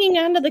just hanging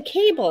onto the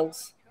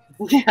cables.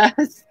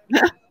 Yes.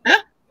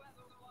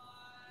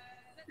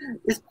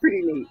 It's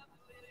pretty neat.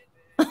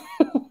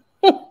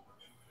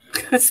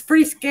 It's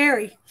pretty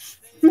scary.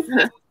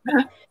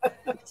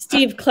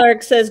 Steve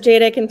Clark says,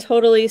 Jade, I can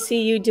totally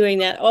see you doing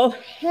that. Oh,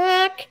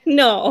 heck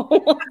no.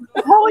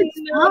 Oh,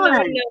 it's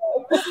fun. No.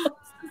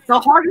 The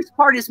hardest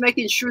part is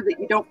making sure that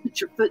you don't put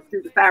your foot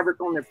through the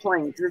fabric on their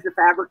plane. Because the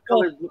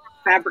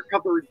fabric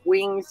covered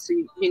wings. So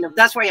you know,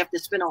 that's why you have to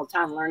spend all the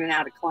time learning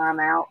how to climb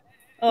out.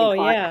 Oh,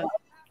 yeah.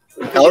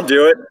 I'll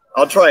do it.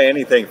 I'll try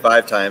anything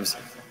 5 times.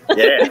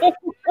 Yeah.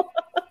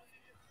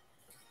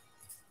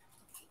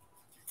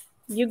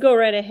 You go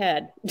right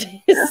ahead,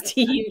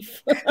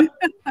 Steve.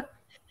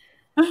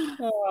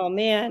 Oh,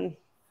 man.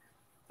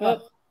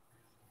 Oh,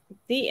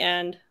 the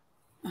end.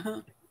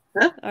 All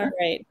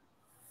right.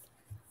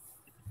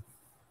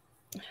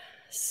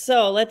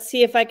 So let's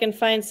see if I can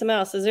find some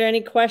else. Is there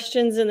any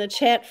questions in the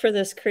chat for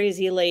this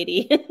crazy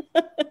lady?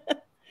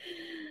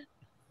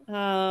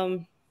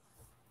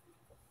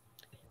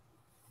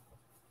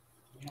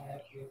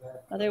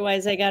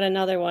 Otherwise, I got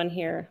another one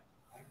here.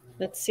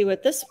 Let's see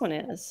what this one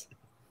is.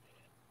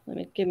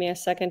 Give me a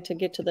second to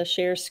get to the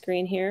share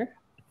screen here.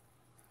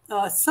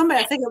 Somebody,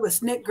 I think it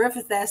was Nick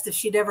Griffith, asked if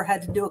she'd ever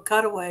had to do a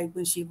cutaway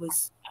when she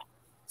was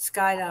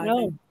skydiving.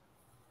 No.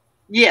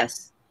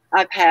 Yes,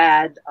 I've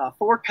had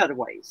 4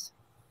 cutaways.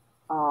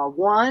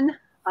 One,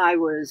 my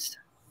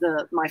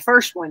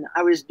first one,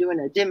 I was doing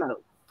a demo,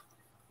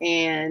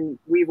 and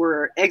we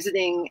were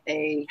exiting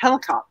a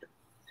helicopter.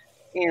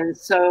 And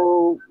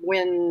so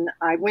when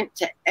I went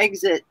to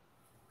exit,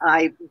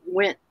 I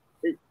went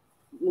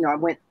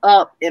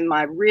up and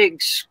my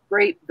rig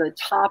scraped the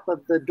top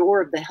of the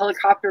door of the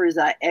helicopter as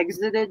I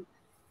exited,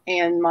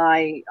 and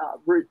my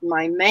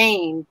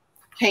mane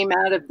came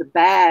out of the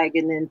bag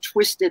and then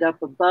twisted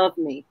up above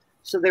me.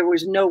 So there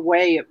was no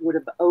way it would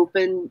have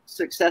opened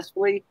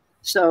successfully.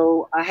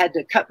 So I had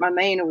to cut my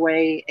mane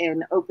away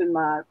and open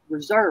my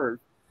reserve.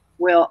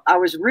 Well, I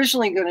was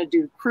originally going to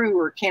do crew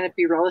or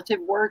canopy relative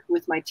work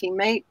with my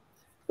teammate,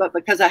 but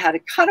because I had a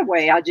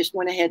cutaway, I just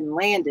went ahead and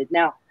landed.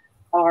 Now,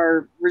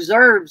 our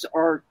reserves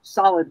are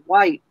solid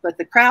white, but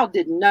the crowd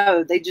didn't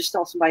know. They just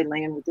saw somebody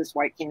land with this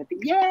white canopy.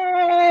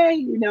 Yay!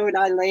 You know, and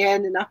I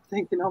land, and I'm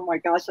thinking, oh my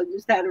gosh, I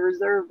just had a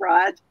reserve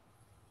ride.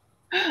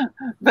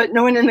 But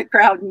no one in the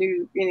crowd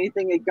knew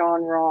anything had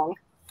gone wrong.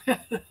 And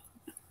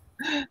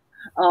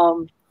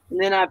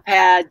then I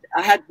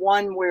had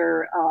one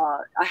where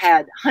I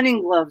had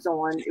hunting gloves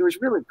on. It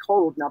was really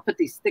cold, and I put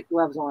these thick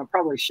gloves on. I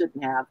probably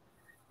shouldn't have.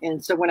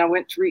 And so when I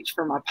went to reach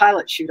for my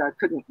pilot chute, I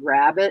couldn't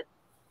grab it.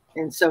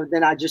 And so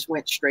then I just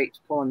went straight to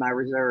pulling my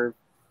reserve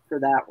for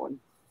that one.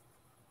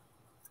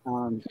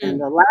 And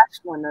the last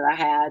one that I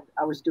had,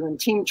 I was doing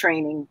team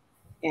training,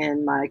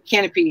 and my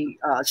canopy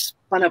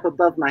spun up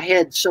above my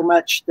head so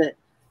much that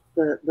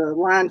the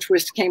line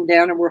twist came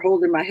down, and we're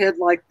holding my head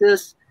like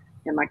this,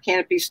 and my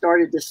canopy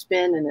started to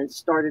spin, and it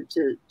started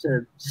to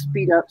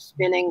speed up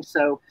spinning.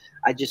 So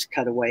I just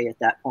cut away at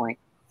that point,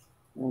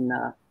 and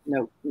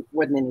no, it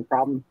wasn't any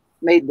problem.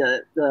 Made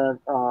the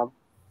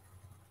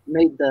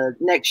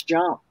next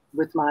jump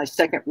with my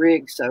second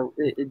rig. So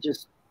it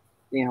just,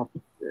 you know,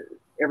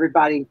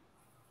 everybody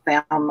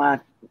found my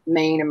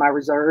mane and my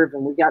reserve,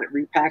 and we got it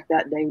repacked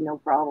that day, no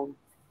problem.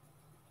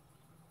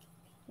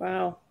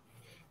 Wow.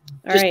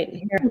 All just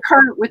right.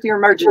 Concurrent with your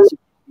emergency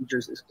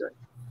procedures is good.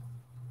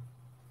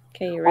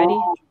 Okay, you ready?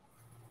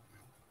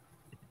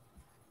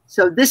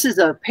 So this is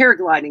a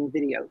paragliding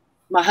video.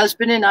 My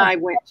husband and I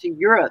went to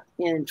Europe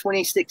in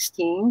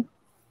 2016,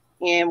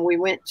 and we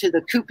went to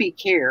the Coupe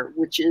Care,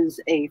 which is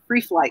a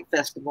free flight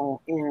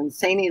festival in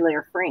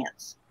Saint-Hilaire,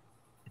 France.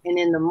 And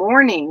in the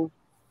morning,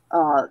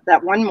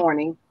 that one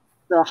morning,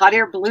 the hot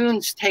air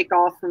balloons take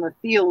off from a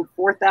field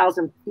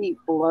 4,000 feet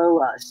below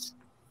us.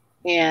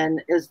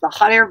 And as the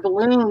hot air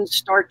balloons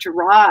start to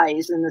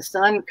rise and the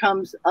sun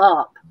comes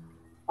up,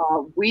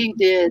 we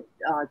did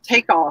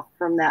takeoff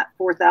from that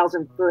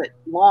 4,000 foot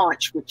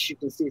launch, which you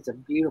can see it's a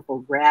beautiful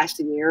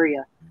grassy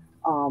area.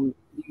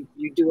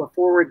 You do a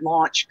forward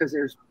launch because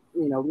there's,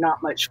 you know,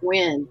 not much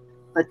wind,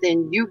 but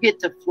then you get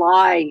to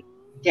fly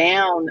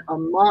down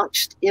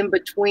amongst, in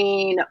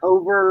between,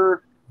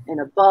 over and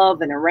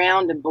above and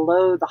around and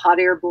below the hot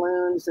air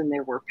balloons. And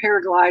there were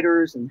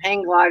paragliders and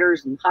hang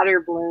gliders and hot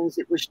air balloons.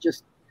 It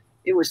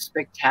was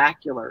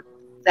spectacular.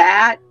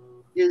 That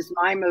is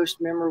my most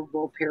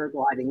memorable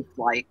paragliding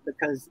flight,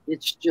 because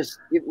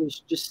it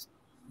was just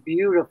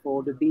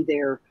beautiful to be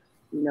there,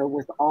 you know,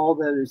 with all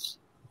those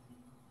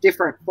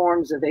different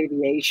forms of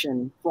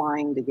aviation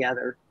flying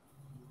together.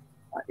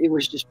 It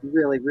was just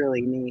really,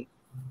 really neat.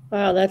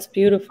 Wow, that's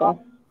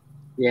beautiful.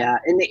 Yeah,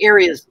 and the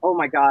areas, oh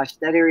my gosh,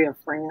 that area of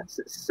France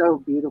is so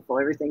beautiful.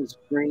 Everything's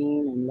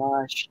green and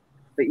lush.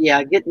 But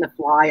yeah, getting to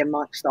fly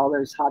amongst all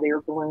those hot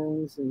air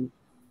balloons and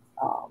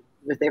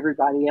with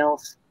everybody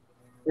else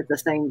at the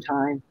same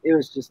time, it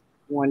was just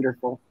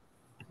wonderful.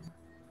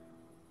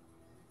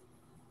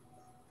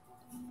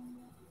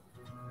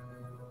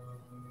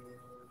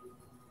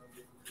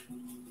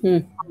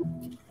 It's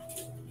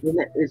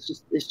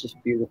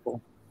just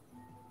beautiful.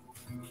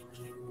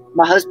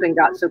 My husband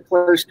got so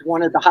close to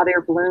one of the hot air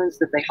balloons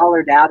that they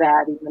hollered out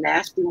at him and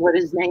asked him what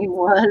his name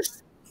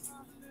was.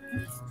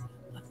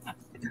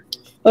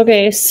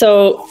 Okay,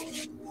 so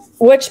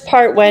which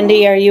part,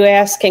 Wendy, are you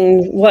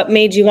asking? What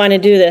made you want to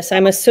do this?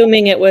 I'm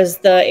assuming it was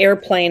the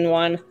airplane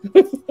one.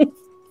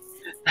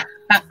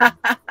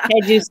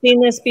 Had you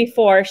seen this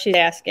before? She's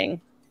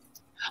asking.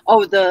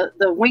 Oh, the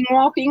wing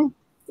walking?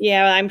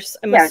 Yeah, I'm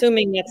yes.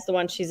 assuming that's the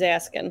one she's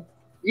asking.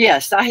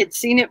 Yes, I had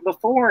seen it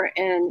before,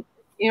 and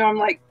I'm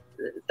like,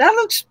 that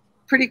looks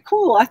pretty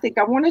cool. I think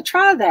I want to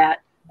try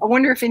that. I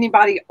wonder if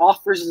anybody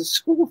offers a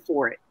school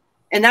for it.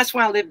 And that's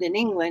why I lived in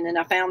England, and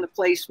I found a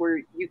place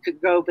where you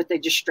could go, but they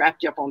just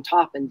strapped you up on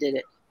top and did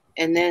it.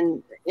 And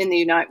then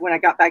when I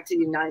got back to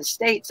the United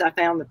States, I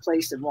found the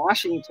place in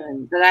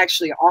Washington that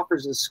actually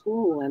offers a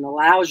school and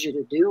allows you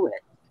to do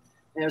it.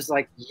 And I was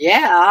like,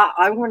 yeah,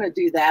 I want to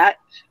do that.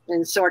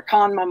 And so I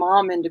conned my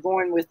mom into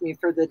going with me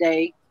for the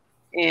day.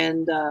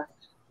 And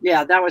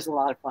yeah, that was a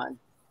lot of fun.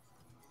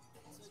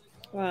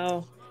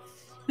 Wow.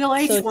 Bill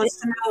H wants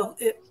to know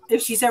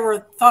if she's ever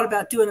thought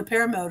about doing a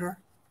paramotor.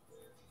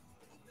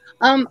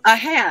 I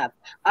have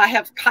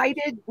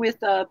kited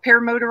with a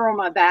paramotor on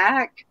my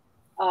back.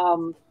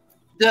 But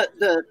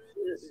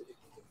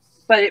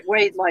it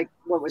weighed like,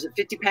 what was it,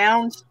 50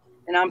 pounds?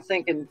 And I'm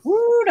thinking,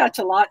 whoo, that's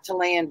a lot to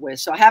land with.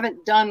 So I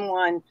haven't done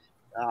one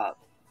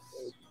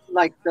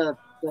like the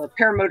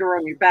paramotor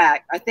on your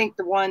back. I think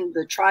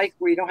the trike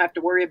where you don't have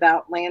to worry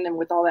about landing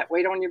with all that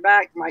weight on your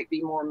back might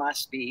be more my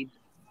speed.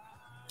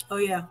 Oh,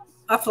 yeah.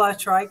 I fly a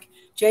trike.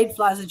 Jade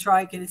flies a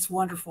trike, and it's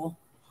wonderful.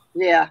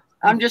 Yeah.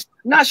 I'm just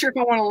not sure if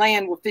I want to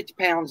land with 50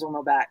 pounds on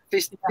my back,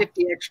 50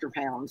 extra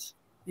pounds.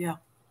 Yeah.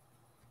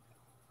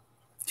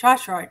 Try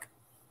trike.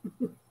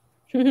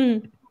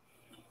 All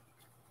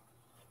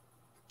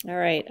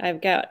right.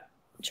 I've got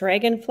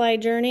Dragonfly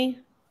Journey.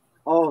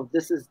 Oh,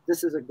 this is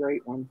a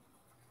great one.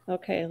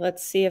 Okay.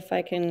 Let's see if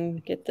I can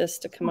get this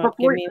to come up.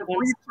 Before you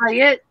play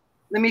it,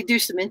 let me do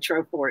some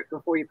intro for it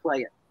before you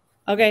play it.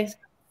 Okay.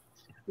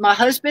 My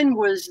husband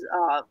was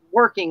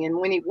working, and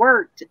when he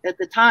worked at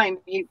the time,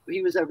 he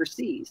was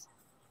overseas.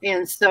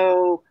 And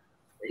so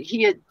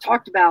he had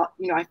talked about,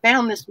 I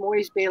found this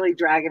Moyes-Bailey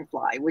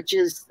Dragonfly, which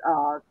is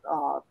a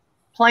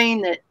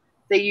plane that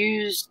they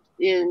used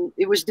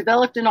it was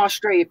developed in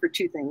Australia for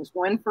two things,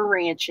 one for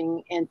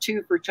ranching and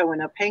two for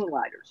towing up hang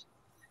gliders.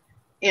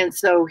 And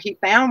so he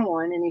found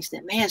one and he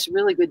said, man, it's a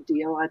really good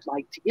deal. I'd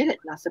like to get it.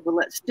 And I said, well,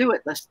 let's do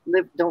it.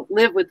 Don't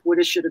live with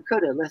woulda, shoulda,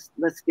 coulda.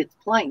 Let's get the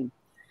plane.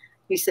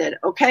 He said,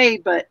 okay,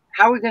 but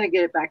how are we going to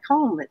get it back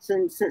home? It's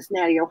in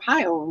Cincinnati,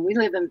 Ohio, and we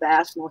live in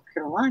Bass, North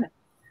Carolina.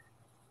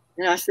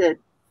 And I said,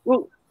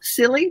 well,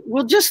 silly,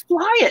 we'll just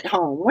fly it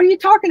home. What are you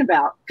talking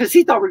about? Because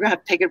he thought we were going to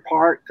have to take it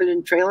apart, put it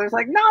in trailers.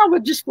 Like, no,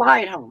 we'll just fly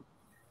it home.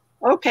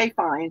 Okay,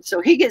 fine.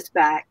 So he gets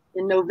back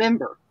in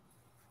November.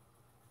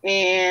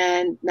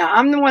 And now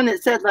I'm the one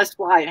that said, let's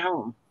fly it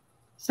home.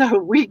 So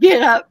we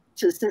get up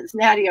to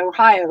Cincinnati,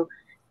 Ohio,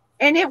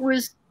 and it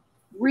was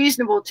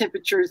reasonable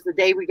temperatures the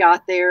day we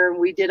got there. And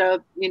we did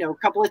a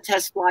couple of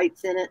test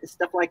flights in it and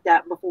stuff like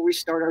that before we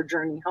start our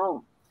journey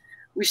home.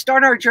 We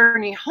start our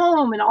journey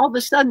home, and all of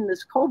a sudden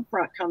this cold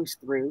front comes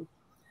through,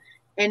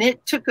 and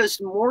it took us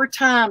more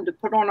time to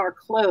put on our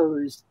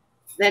clothes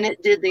than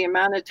it did the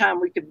amount of time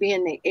we could be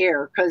in the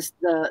air, because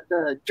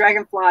the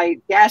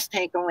Dragonfly gas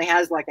tank only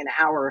has like an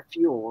hour of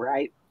fuel,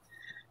 right?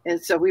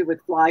 And so we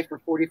would fly for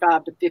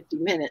 45 to 50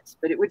 minutes,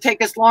 but it would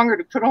take us longer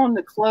to put on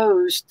the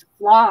clothes to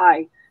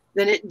fly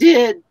than it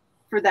did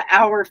for the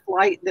hour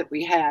flight that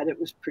we had. It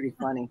was pretty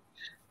funny.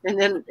 And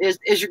then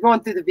as you're going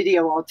through the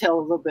video, I'll tell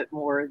a little bit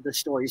more of the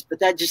stories, but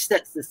that just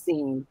sets the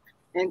scene.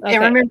 And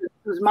remember, it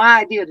was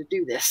my idea to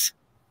do this.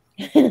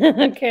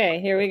 Okay,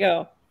 here we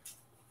go.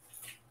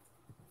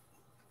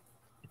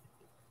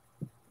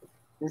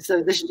 And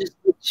so this just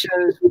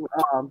shows.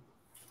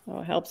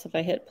 It helps if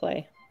I hit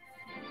play.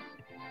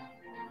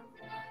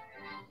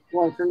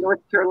 Well, from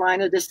North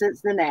Carolina to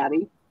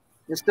Cincinnati.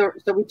 And so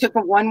we took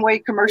a one-way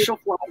commercial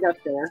flight up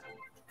there.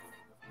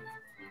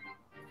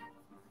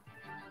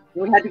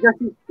 We had to go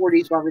through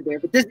 40s while we were there.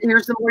 But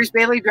here's the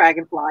Moyes-Bailey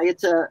Dragonfly.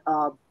 It's a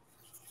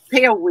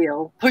tail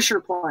wheel pusher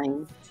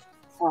plane.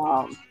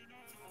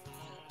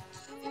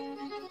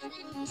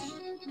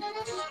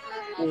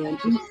 And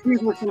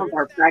these were some of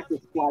our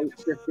practice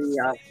flights at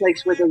the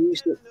place where they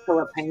used to pull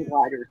up hang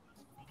gliders.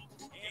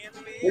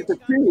 It's a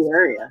pretty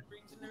area.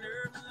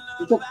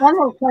 It's a fun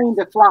little plane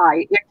to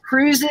fly. It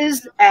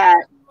cruises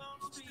at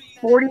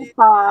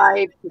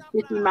 45 to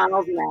 50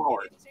 miles an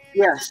hour.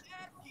 Yes.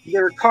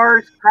 There are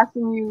cars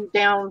passing you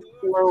down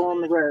slow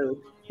on the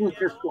road. You're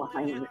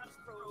flying it.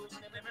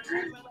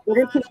 But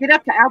it can get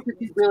up to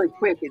altitude really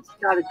quick. It's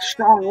got a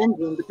strong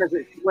engine because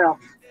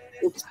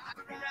it's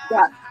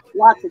got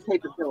lots of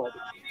capability.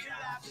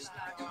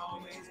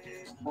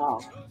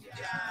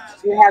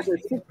 We have the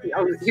 60,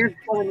 here's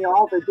showing you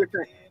all the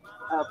different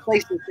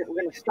places that we're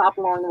going to stop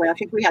along the way. I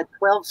think we had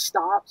 12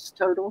 stops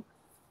total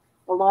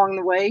along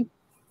the way.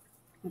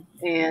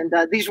 And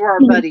these were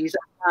our buddies,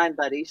 our time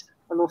buddies,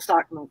 our little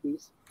sock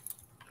monkeys.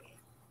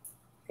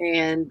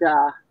 And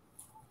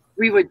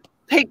we would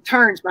take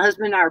turns. My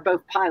husband and I are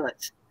both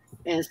pilots.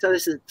 And so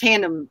this is a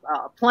tandem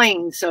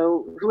plane.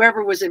 So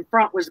whoever was in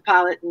front was the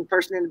pilot and the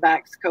person in the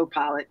back is the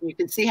co-pilot. And you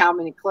can see how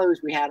many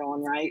clothes we had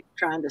on, right?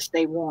 Trying to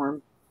stay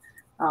warm.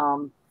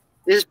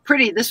 It was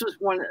pretty. This was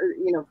one,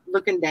 you know,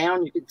 looking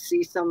down, you could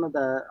see some of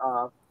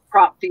the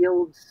crop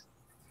fields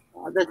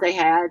that they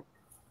had.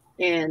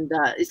 And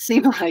it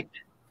seemed like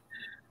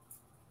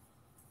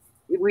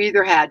we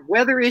either had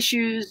weather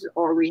issues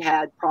or we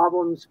had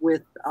problems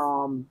with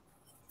some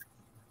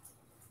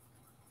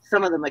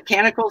of the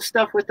mechanical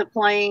stuff with the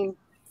plane.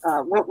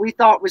 What we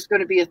thought was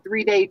going to be a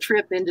 3-day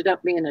trip ended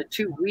up being a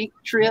 2-week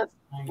trip.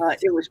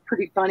 It was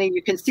pretty funny.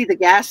 You can see the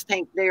gas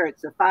tank there.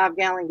 It's a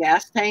 5-gallon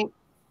gas tank.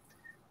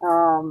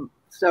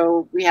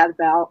 So we had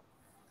about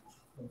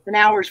an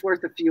hour's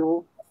worth of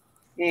fuel,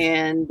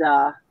 and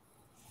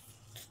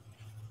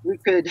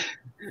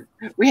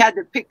we had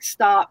to pick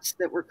stops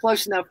that were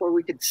close enough where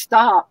we could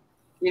stop,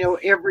 you know,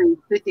 every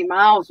 50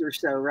 miles or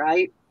so,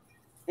 right?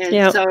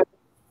 And so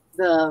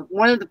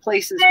one of the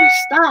places we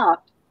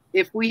stopped,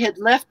 if we had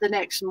left the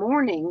next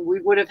morning, we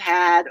would have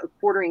had a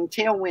quartering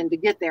tailwind to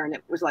get there. And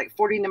it was like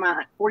 49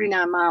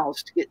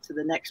 miles to get to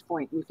the next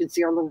point. You can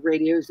see our little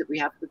radios that we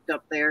have hooked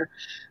up there.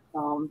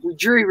 We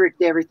jury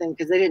rigged everything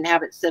because they didn't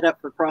have it set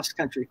up for cross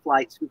country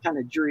flights. We kind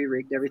of jury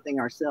rigged everything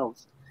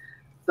ourselves.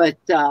 But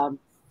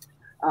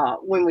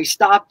when we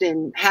stopped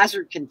in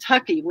Hazard,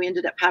 Kentucky, we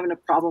ended up having a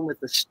problem with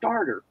the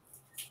starter.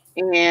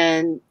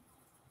 And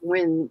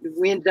when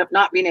we ended up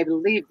not being able to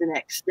leave the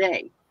next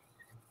day.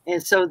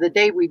 And so the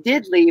day we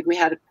did leave, we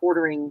had a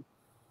quartering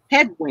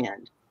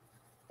headwind.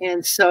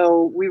 And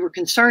so we were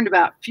concerned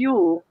about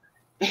fuel.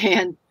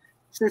 And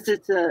since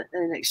it's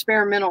an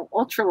experimental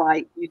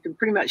ultralight, you can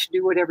pretty much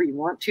do whatever you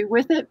want to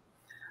with it.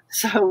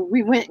 So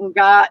we went and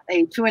got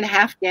a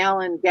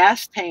 2.5-gallon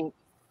gas tank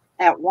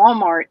at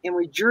Walmart, and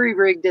we jury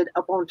rigged it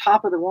up on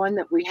top of the one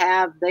that we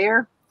have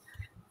there.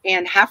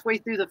 And halfway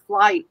through the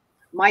flight,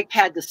 Mike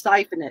had to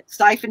siphon it.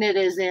 Siphon it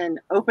as in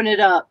open it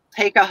up,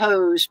 take a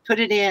hose, put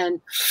it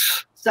in,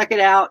 suck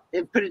it out,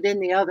 and put it in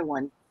the other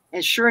one.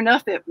 And sure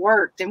enough, it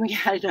worked. And we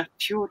had enough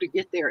fuel to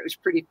get there. It was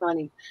pretty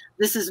funny.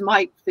 This is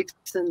Mike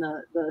fixing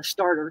the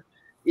starter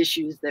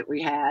issues that we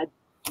had.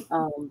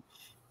 It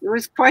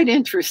was quite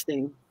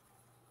interesting.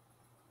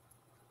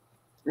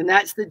 And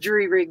that's the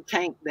jury rig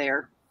tank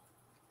there.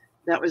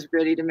 That was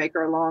ready to make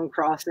our long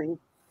crossing.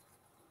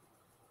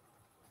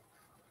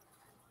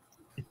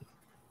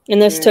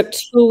 And this took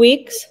 2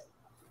 weeks?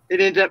 It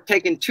ended up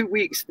taking 2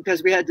 weeks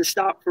because we had to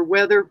stop for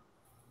weather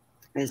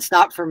and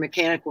stop for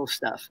mechanical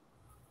stuff.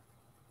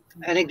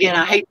 And again,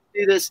 I hate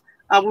to do this.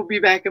 I will be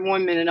back in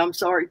 1 minute. I'm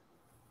sorry.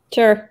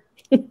 Sure.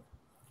 All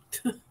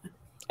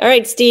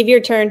right, Steve,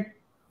 your turn.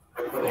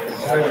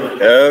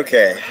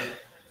 Okay.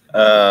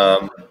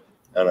 I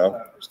don't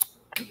know.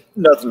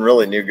 Nothing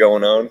really new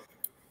going on.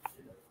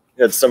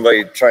 Had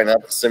somebody trying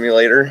out the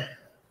simulator.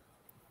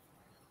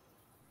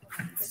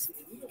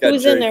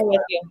 Who's in there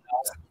with you?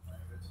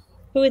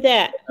 Who's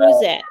that?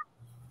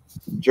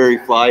 Jerry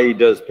Fly. He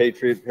does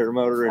Patriot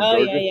Paramotor in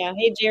Georgia. Yeah.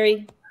 Hey,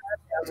 Jerry.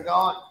 How's it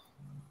going?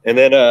 And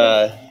then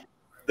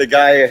the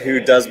guy who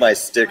does my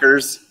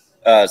stickers.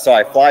 So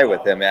I fly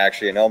with him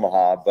actually in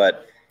Omaha,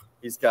 but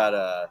he's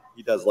got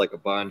he does like a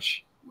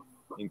bunch,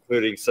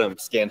 including some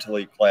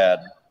scantily clad,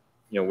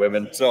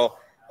 women. So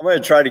I'm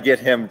going to try to get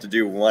him to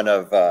do one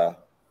of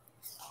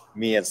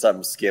me and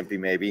something skimpy,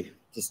 maybe,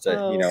 just to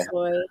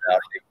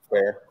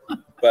fair.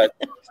 But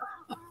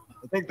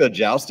I think the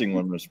jousting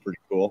one was pretty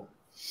cool.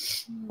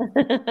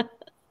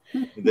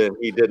 Then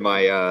he did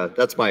my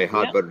that's my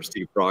Hot Butter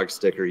Steve Frog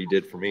sticker he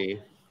did for me.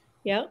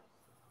 Yep.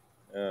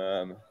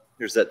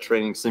 Here's that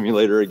training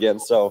simulator again.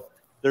 So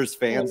there's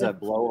fans that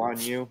blow on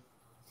you,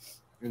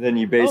 and then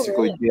you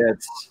basically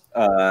get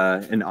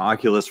an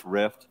Oculus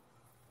Rift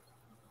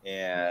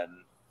and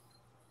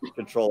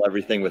control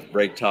everything with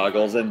brake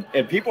toggles, and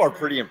people are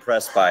pretty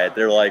impressed by it.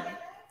 They're like,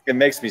 it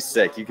makes me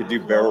sick. You could do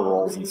barrel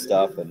rolls and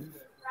stuff, and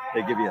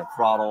they give you a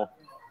throttle.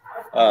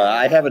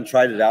 I haven't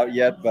tried it out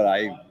yet, but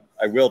I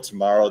will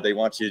tomorrow. They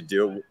want you to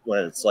do it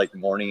when it's like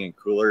morning and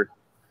cooler.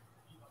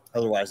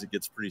 Otherwise, it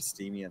gets pretty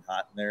steamy and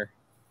hot in there.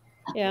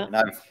 Yeah. And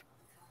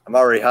I'm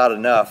already hot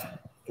enough.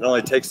 It can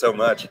only take so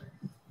much.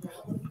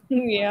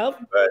 Yep.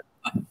 But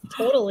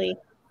totally.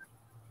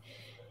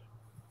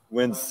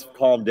 Winds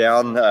calmed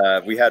down.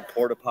 We had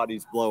porta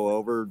potties blow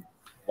over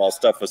while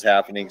stuff was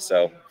happening,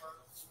 so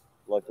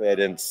luckily I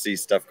didn't see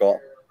stuff go.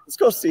 Let's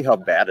go see how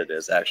bad it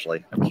is,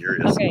 actually. I'm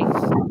curious. Okay,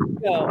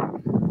 go.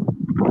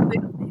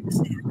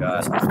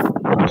 God.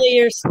 Hopefully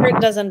your skirt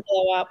doesn't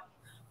blow up.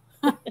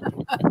 I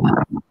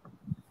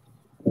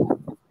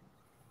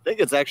think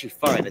it's actually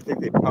fine. I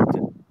think they pumped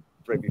it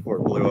right before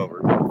it blew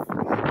over.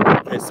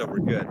 Okay, so we're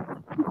good.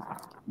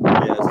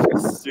 Yeah,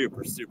 it's just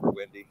super, super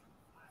windy.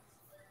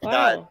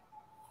 Wow.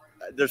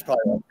 There's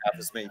probably like half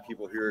as many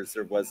people here as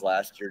there was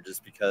last year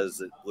just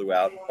because it blew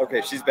out.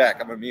 Okay, she's back.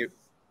 I'm on mute.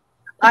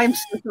 I'm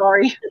so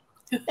sorry.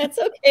 That's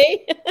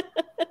okay.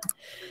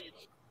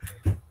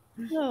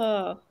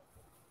 Oh.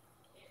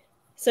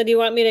 So do you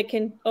want me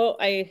to oh,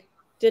 I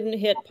didn't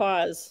hit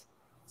pause.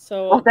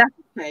 So that's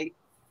okay.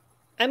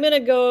 I'm going to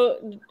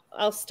go,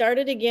 I'll start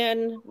it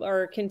again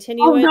or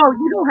continue it. No,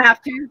 you don't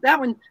have to.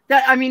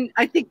 I mean,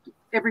 I think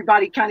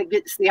everybody kind of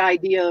gets the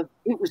idea of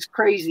it was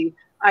crazy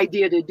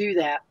idea to do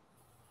that.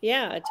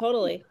 Yeah,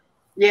 totally.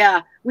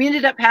 Yeah. We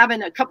ended up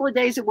having a couple of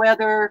days of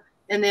weather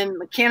and then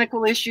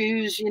mechanical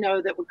issues,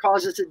 that would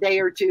cause us a day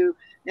or two.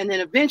 And then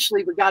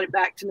eventually we got it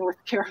back to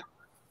North Carolina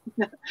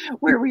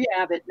where we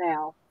have it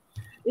now.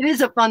 It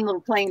is a fun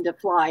little plane to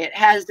fly. It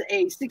has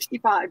a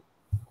 65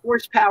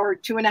 horsepower,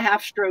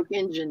 2.5-stroke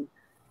engine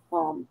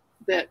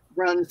that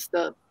runs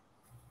the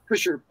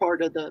pusher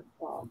part of the,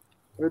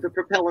 or the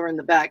propeller in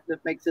the back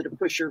that makes it a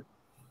pusher.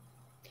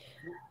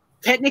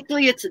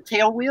 Technically, it's a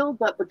tail wheel,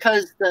 but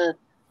because the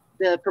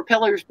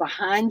propeller's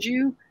behind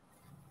you,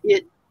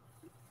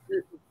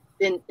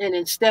 and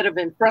instead of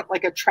in front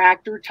like a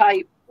tractor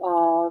type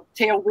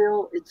tail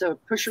wheel, it's a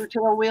pusher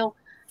tail wheel.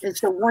 And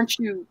so once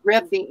you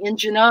rev the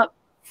engine up,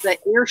 the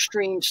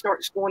airstream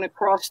starts going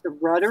across the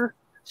rudder.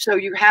 So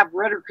you have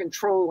rudder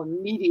control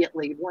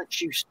immediately once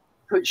you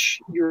push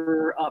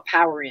your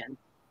power in.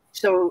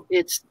 So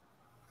it's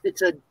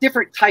a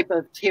different type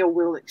of tail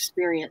wheel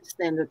experience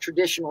than the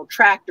traditional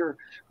tractor,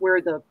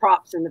 where the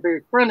prop's in the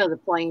very front of the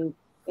plane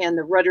and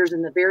the rudder's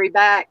in the very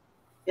back.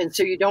 And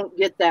so you don't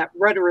get that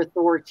rudder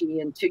authority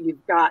until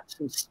you've got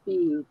some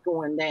speed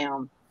going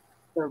down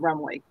the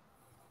runway.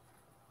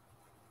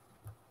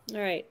 All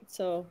right.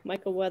 So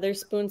Michael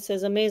Weatherspoon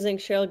says, amazing,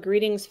 Cheryl.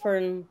 Greetings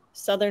from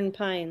Southern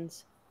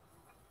Pines.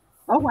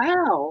 Oh,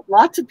 wow.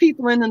 Lots of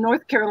people in the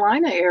North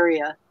Carolina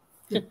area.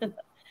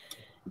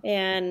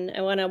 And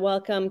I want to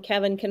welcome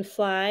Kevin Can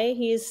Fly.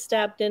 He's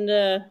stopped in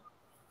to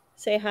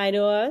say hi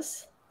to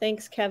us.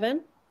 Thanks,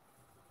 Kevin.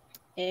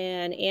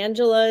 And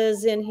Angela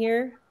is in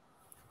here.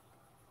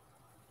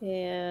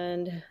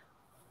 And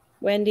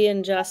Wendy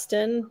and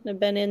Justin have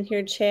been in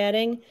here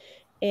chatting.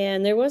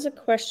 And there was a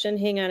question.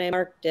 Hang on, I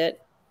marked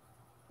it.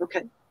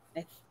 Okay.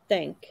 I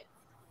think.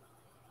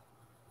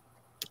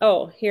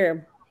 Oh,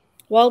 here.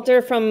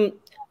 Walter from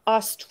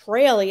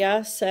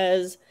Australia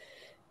says,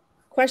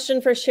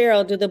 question for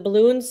Cheryl, do the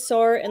balloons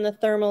soar in the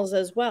thermals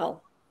as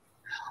well?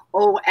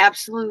 Oh,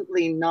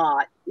 absolutely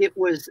not. It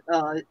was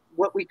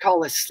what we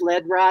call a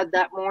sled ride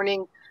that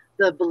morning.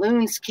 The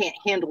balloons can't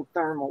handle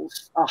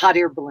thermals, hot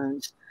air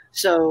balloons.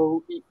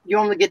 So you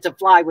only get to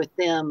fly with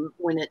them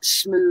when it's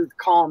smooth,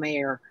 calm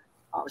air.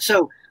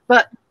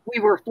 But we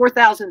were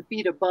 4,000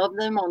 feet above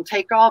them on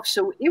takeoff.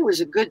 So it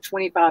was a good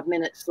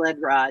 25-minute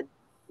sled ride,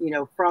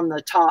 from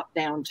the top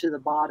down to the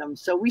bottom.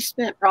 So we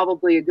spent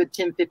probably a good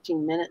 10,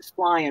 15 minutes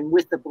flying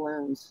with the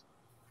balloons.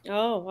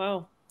 Oh,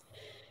 wow.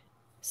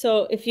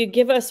 So if you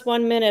give us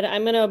 1 minute,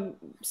 I'm going to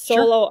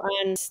solo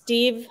on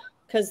Steve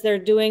because they're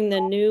doing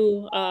the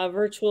new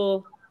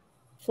virtual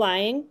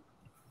flying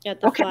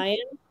at the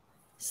fly-in.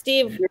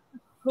 Steve,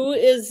 who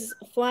is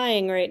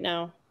flying right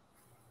now?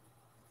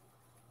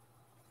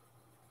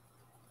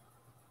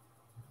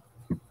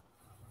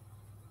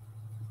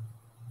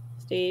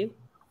 Steve,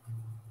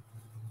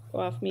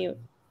 go off mute.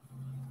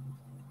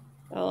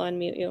 I'll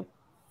unmute you.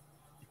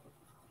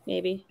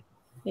 Maybe,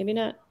 maybe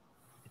not.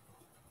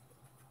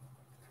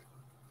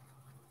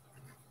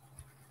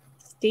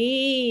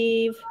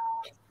 Steve,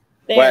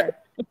 there.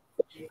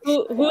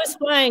 Who is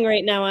flying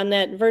right now on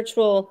that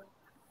virtual?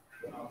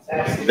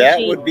 That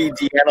would be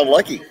Deanna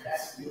Lucky.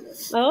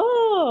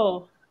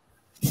 Oh.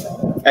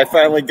 I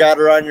finally got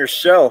her on your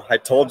show. I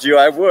told you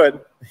I would.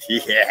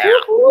 Yeah.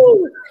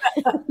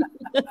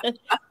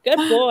 Good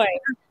boy.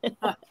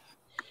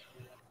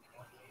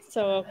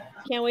 So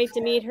can't wait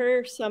to meet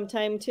her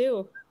sometime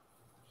too.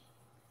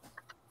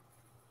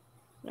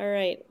 All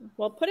right.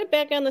 Well, put it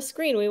back on the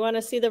screen. We want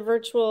to see the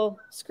virtual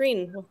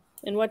screen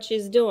and what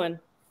she's doing.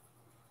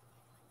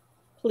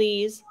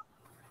 Please.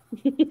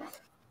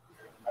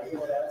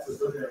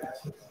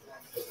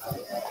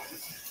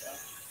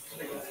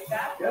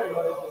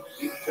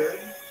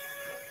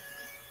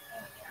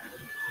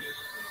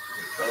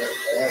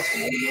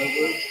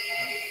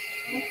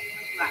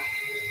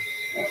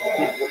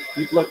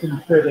 Keep looking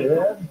straight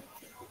ahead.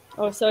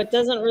 Oh, so it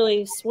doesn't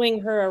really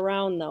swing her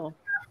around though.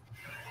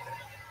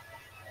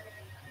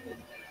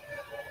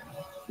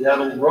 Yeah,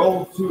 it'll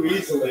roll too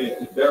easily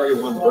if you bury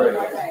one brake.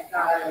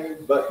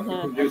 But you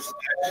can do some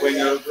swing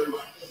over.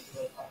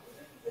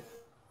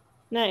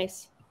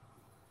 Nice.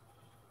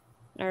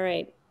 All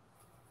right.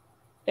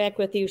 Back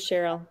with you,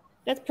 Cheryl.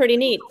 That's pretty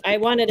neat. I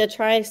wanted to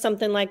try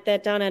something like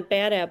that down at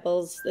Bad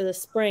Apples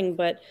this spring,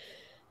 but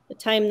the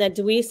time that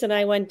Deweese and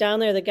I went down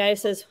there, the guy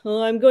says,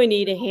 oh, I'm going to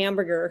eat a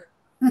hamburger.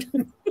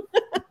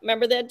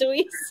 Remember that,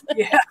 Deweese?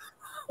 Yeah.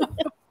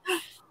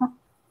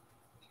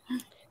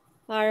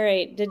 All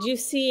right. Did you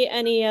see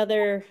any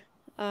other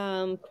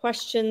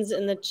questions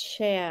in the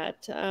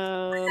chat.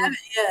 I haven't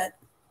yet.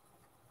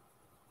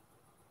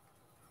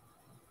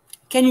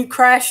 Can you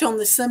crash on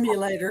the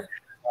simulator?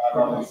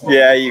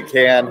 Yeah, you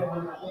can.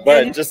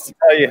 But just to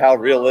tell you how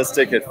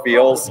realistic it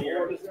feels,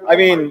 I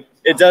mean,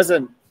 it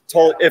doesn't.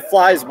 It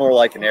flies more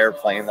like an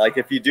airplane. Like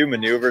if you do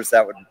maneuvers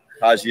that would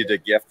cause you to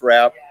gift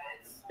wrap,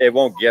 it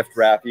won't gift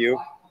wrap you.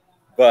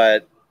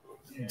 But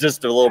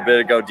just a little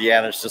bit ago,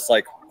 Deanna's just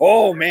like,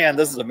 "Oh man,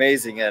 this is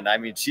amazing!" And I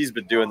mean, she's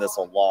been doing this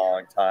a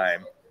long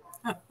time,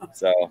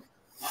 so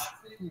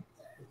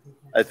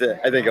I think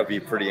it'll be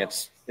pretty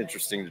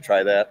interesting to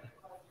try that.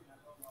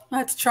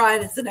 Let's try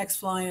it at the next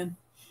fly-in.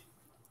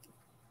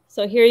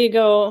 So here you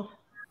go,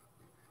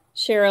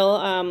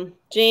 Cheryl.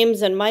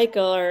 James and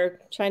Michael are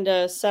trying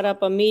to set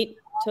up a meet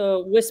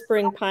to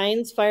Whispering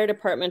Pines Fire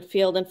Department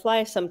field and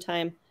fly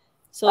sometime.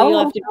 So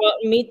you'll have to go out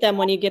and meet them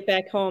when you get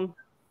back home.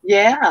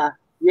 Yeah,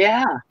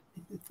 yeah.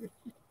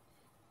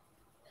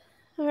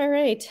 All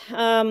right.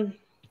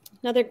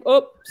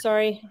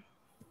 Sorry.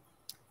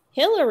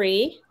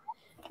 Hillary,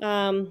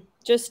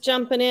 just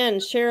jumping in.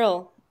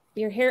 Cheryl,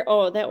 your hair.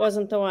 Oh, that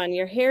wasn't the one.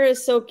 Your hair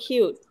is so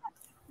cute.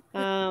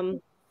 Yeah,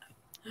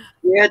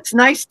 it's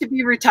nice to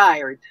be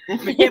retired. I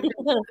have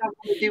nothing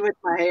to do with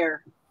my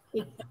hair.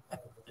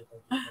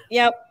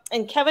 Yep.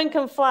 And Kevin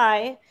Can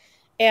Fly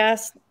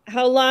asked,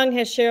 how long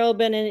has Cheryl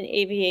been in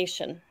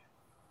aviation?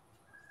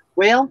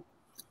 Well,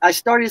 I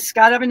started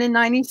skydiving in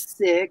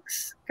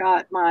 96,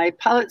 got my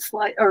pilot's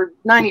or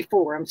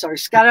 94, I'm sorry,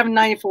 skydiving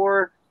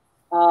 94,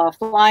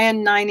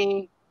 flying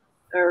 90,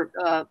 or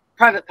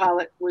private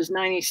pilot was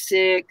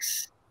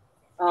 96.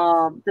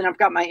 Then I've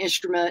got my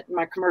instrument,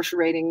 my commercial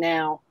rating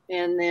now,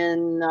 and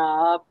then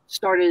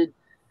started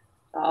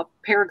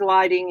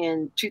paragliding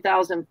in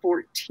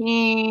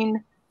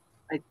 2014.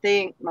 I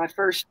think my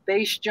first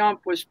base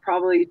jump was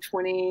probably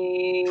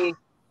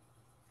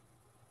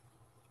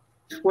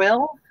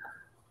 2012,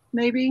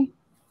 maybe.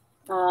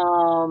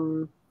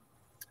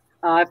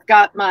 I've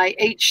got my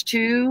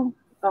H2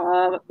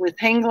 with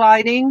hang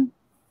gliding.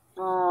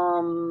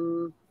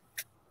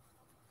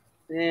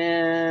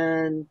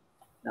 And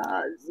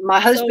my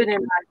husband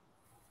and I,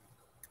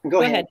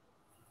 go ahead.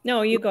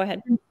 No, you go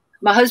ahead.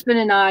 My husband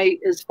and I,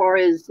 as far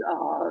as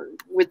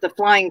with the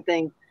flying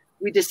thing,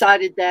 we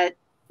decided that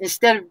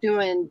instead of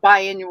doing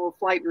biannual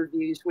flight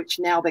reviews, which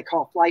now they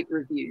call flight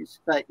reviews,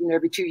 but you know,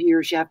 every 2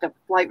 years you have to have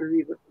a flight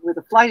review with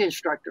a flight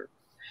instructor,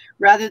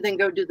 rather than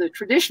go to the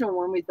traditional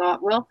one, we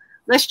thought, well,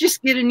 let's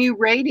just get a new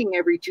rating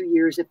every 2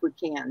 years if we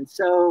can.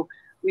 So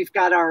we've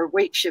got our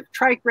weight shift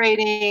trike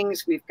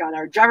ratings, we've got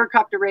our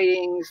gyrocopter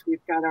ratings,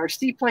 we've got our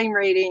seaplane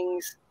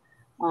ratings,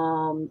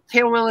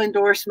 tailwheel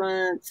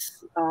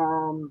endorsements.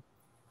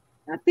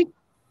 I think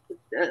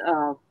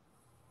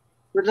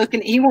we're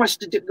looking, he wants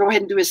to go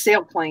ahead and do a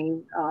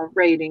sailplane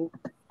rating.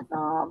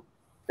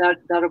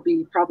 That'll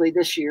be probably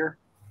this year.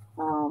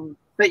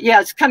 But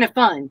yeah, it's kind of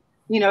fun.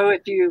 You know,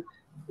 if you,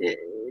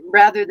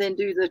 rather than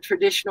do the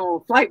traditional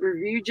flight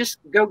review, just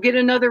go get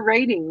another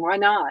rating. Why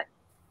not?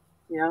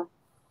 You know?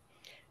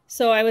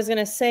 So I was going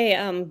to say,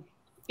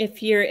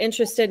 if you're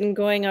interested in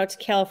going out to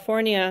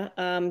California,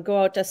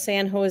 go out to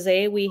San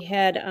Jose. We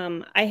had,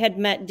 I had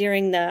met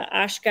during the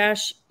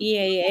Oshkosh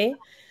EAA.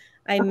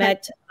 I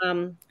met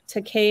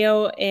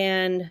Takeo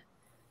and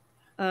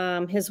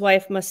his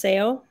wife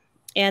Maseo,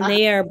 and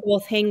they are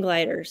both hang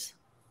gliders.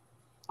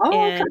 Oh,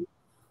 and, okay.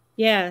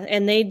 Yeah,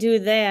 and they do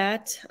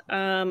that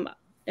out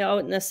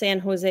in the San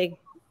Jose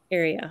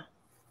area.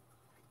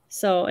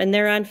 So, and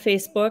they're on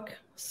Facebook.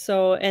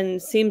 So,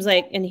 and seems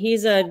like, and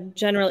he's a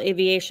general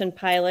aviation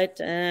pilot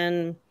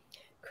and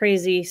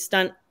crazy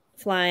stunt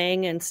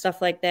flying and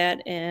stuff like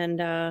that.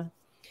 And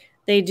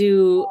they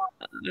do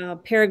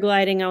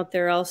paragliding out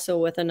there also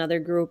with another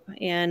group.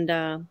 And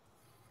then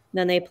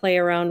they play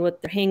around with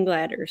the hang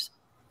gliders.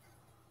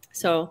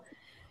 So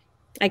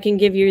I can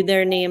give you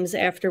their names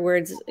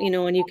afterwards, you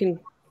know, and you can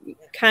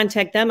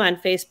contact them on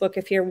Facebook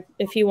if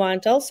you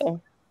want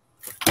also.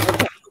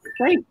 Okay,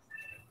 great.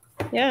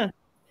 Yeah.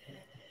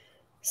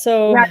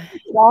 So yeah,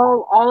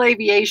 all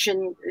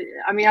aviation,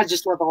 I mean, I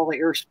just love all the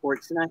air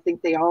sports, and I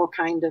think they all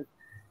kind of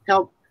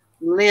help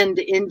lend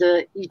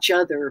into each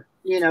other.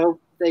 You know,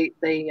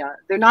 they're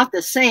not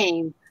the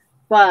same,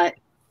 but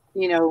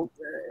you know,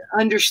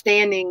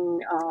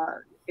 understanding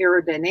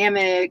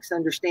aerodynamics,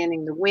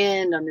 understanding the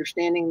wind,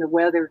 understanding the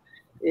weather,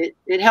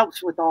 it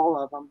helps with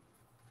all of them.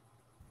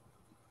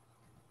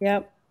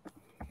 Yep.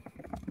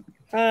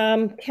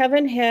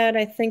 Kevin had,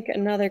 I think,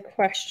 another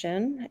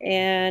question.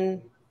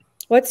 And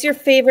what's your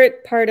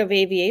favorite part of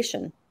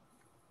aviation?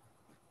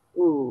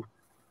 Ooh.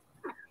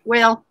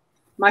 Well,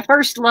 my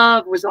first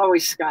love was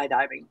always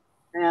skydiving.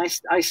 And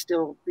I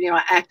still, you know,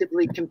 I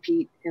actively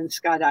compete in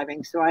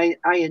skydiving. So I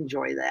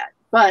enjoy that.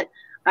 But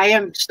I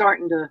am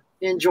starting to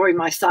enjoy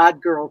my side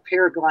girl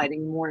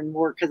paragliding more and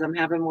more because I'm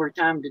having more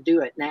time to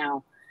do it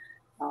now.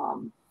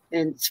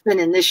 And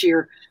spending this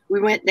year, we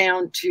went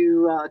down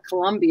to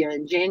Colombia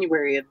in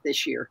January of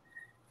this year.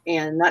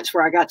 And that's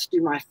where I got to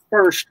do my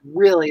first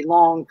really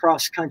long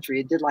cross country.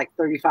 It did like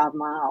 35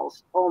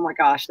 miles. Oh my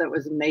gosh, that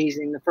was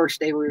amazing. The first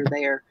day we were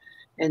there.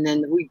 And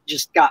then we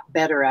just got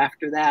better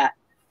after that.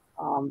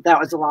 That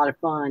was a lot of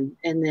fun.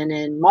 And then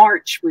in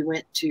March, we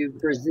went to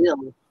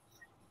Brazil,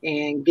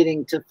 and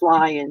getting to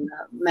fly in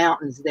the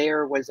mountains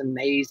there was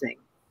amazing.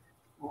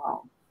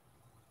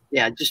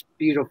 Yeah, just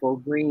beautiful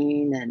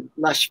green and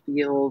lush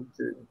fields,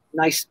 and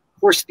nice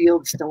horse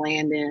fields to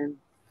land in.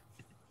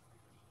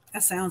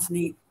 That sounds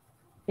neat.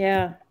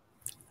 Yeah.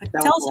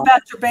 Tell us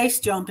about your base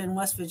jump in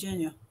West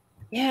Virginia.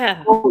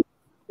 Yeah. Oh,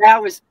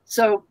 that was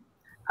so.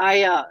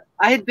 I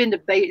had been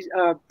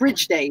to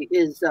Bridge Day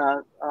is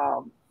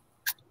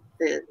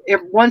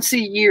once a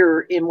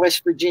year in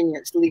West Virginia.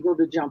 It's legal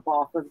to jump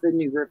off of the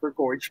New River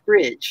Gorge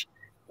Bridge,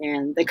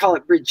 and they call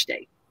it Bridge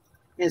Day.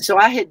 And so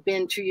I had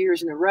been 2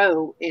 years in a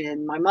row,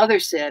 and my mother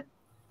said,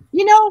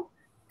 you know,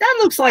 that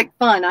looks like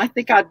fun. I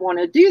think I'd want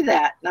to do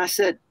that. And I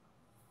said,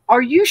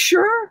 are you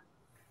sure?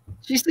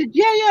 She said,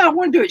 yeah, I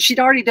want to do it. She'd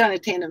already done a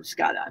tandem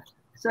skydive.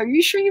 So are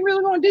you sure you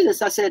really want to do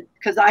this? I said,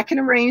 because I can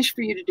arrange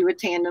for you to do a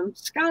tandem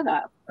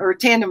skydive or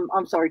tandem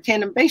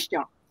base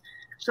jump.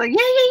 She's like, yeah,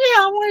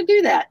 I want to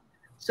do that.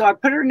 So I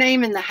put her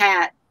name in the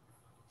hat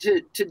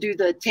to do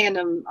the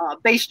tandem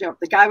base jump.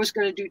 The guy was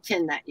going to do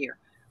 10 that year.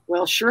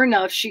 Well, sure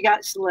enough, she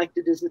got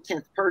selected as the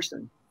 10th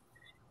person.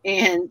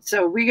 And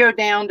so we go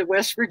down to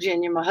West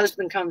Virginia. My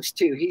husband comes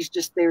too. He's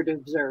just there to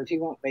observe. He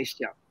won't base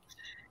jump.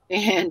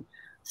 And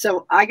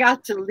so I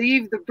got to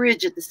leave the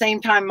bridge at the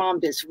same time Mom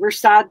did. So we're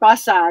side by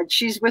side.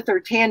 She's with her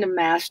tandem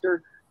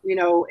master, you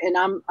know, and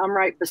I'm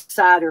right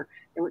beside her.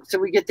 And so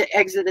we get to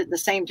exit at the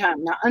same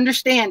time. Now,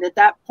 understand at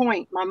that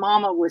point, my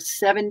mama was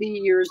 70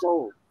 years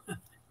old.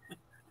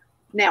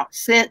 Now,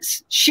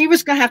 since she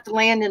was going to have to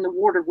land in the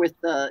water with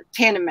the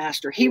tandem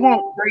master, he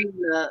won't bring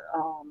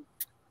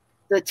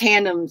the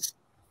tandems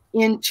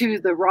into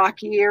the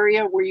rocky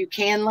area where you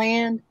can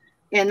land.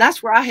 And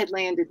that's where I had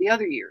landed the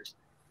other years.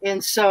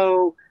 And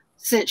so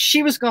since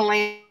she was going to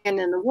land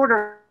in the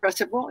water, I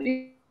said, well,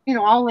 you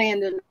know, I'll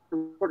land in the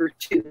water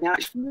too. Now,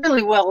 it's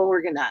really well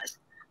organized.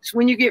 So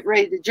when you get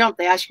ready to jump,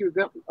 they ask you,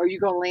 are you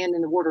going to land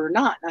in the water or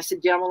not? And I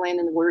said, yeah, I'm going to land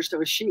in the water.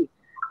 So is she.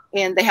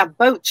 And they have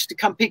boats to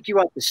come pick you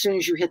up as soon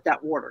as you hit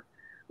that water.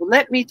 Well,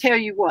 let me tell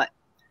you what,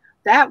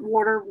 that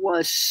water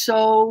was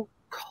so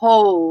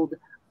cold.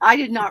 I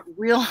did not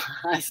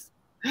realize.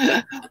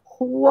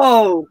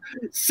 Whoa.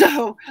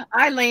 So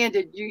I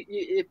landed.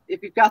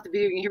 If you've got the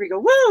video, you can hear me go,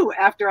 woo,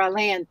 after I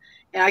land.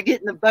 And I get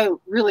in the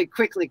boat really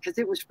quickly because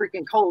it was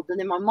freaking cold. And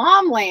then my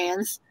mom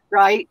lands,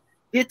 right?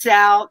 Gets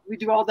out. We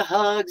do all the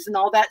hugs and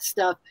all that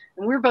stuff.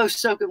 And we're both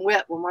soaking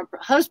wet. Well, my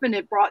husband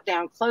had brought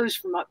down clothes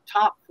from up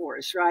top for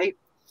us, right?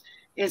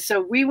 And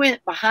so we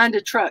went behind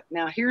a truck.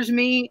 Now, here's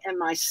me and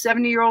my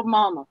 70-year-old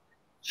mama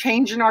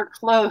changing our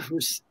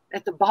clothes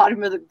at the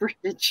bottom of the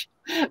bridge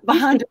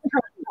behind a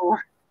truck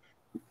door.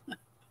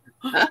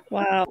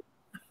 Wow.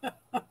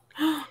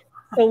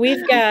 So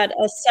we've got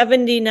a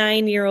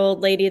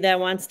 79-year-old lady that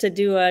wants to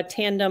do a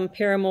tandem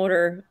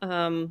paramotor.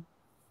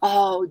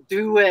 Oh,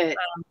 do it.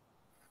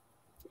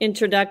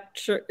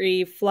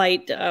 Introductory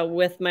flight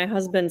with my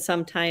husband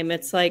sometime.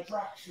 It's like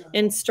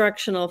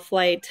instructional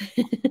flight.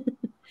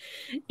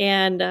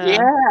 And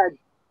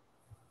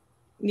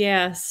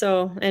yeah,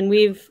 so, and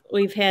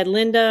we've had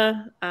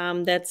Linda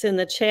that's in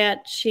the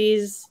chat.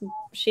 She's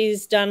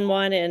done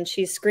one and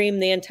she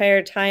screamed the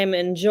entire time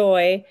in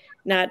joy,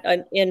 not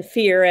in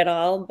fear at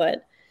all,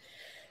 but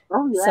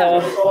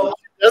so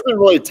she doesn't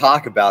really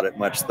talk about it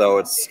much though.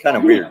 It's kind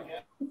of weird.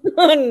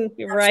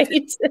 Right.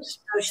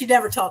 She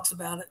never talks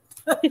about it.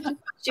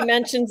 She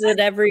mentions it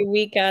every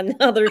week on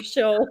other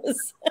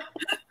shows.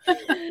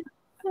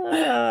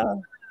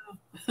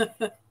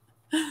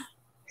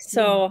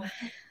 So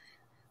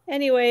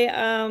anyway,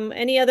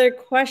 any other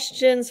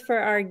questions for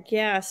our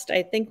guest?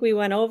 I think we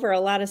went over a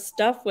lot of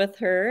stuff with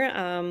her.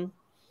 And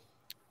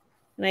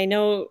I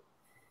know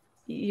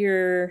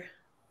you're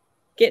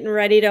getting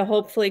ready to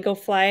hopefully go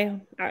fly.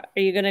 Are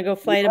you going to go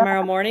fly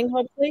tomorrow morning,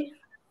 hopefully?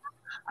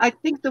 I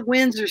think the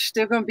winds are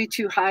still going to be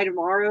too high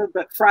tomorrow,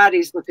 but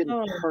Friday's looking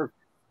perfect.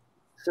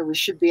 So we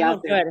should be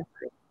out there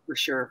for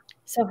sure.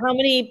 So how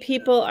many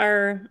people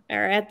are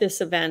at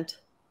this event,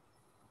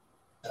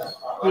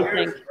 do you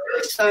think?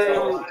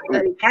 So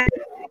they had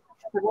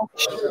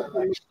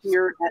this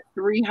year at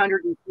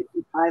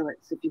 350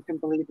 pilots, if you can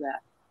believe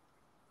that.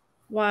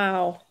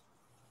 Wow.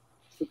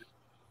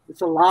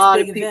 It's a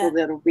lot of people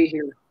that'll be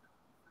here.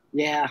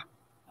 Yeah.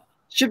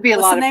 Should be a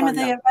lot of fun. What's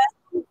the name of the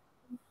event?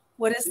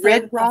 What is the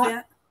Red Rock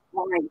event?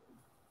 Flying.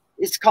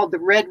 It's called the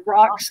Red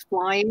Rocks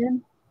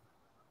Flying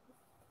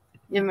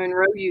in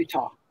Monroe,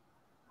 Utah.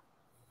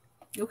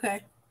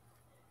 Okay.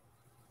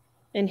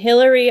 And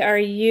Hillary, are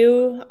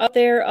you up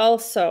there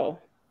also?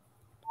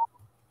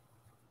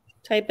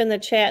 Type in the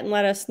chat and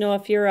let us know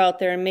if you're out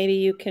there, and maybe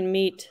you can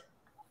meet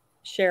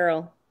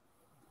Cheryl.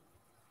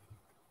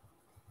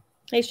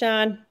 Hey,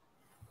 Sean.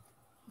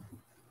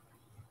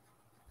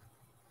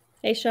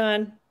 Hey,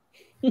 Sean.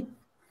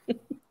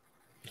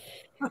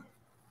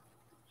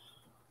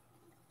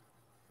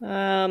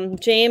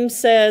 James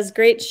says,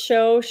 great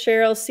show,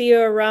 Cheryl. See you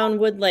around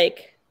Wood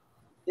Lake.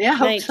 Yeah,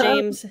 night, so.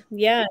 James.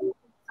 Yeah.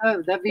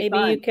 Oh, that'd be maybe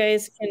fun. You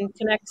guys can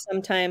connect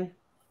sometime.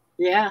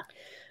 Yeah.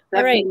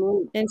 All right.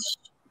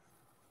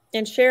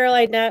 And Cheryl,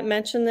 I did not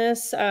mention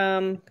this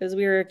because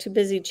we were too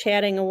busy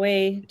chatting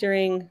away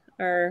during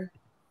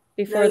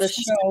before the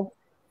show.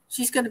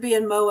 She's going to be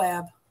in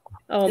Moab.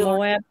 Oh,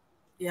 Moab?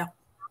 Yeah.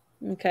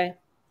 Okay.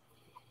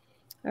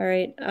 All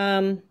right.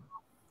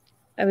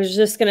 I was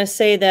just going to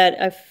say that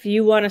if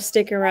you want to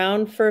stick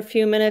around for a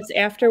few minutes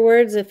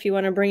afterwards, if you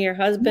want to bring your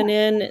husband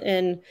in,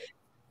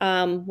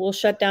 and we'll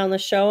shut down the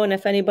show. And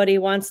if anybody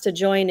wants to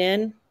join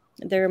in,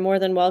 they're more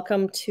than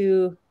welcome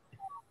to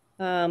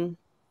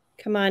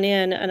come on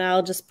in, and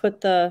I'll just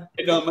put the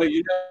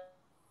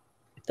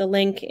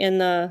link in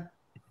the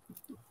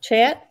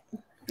chat,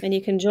 and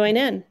you can join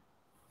in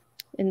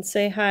and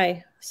say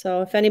hi.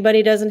 So if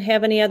anybody doesn't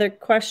have any other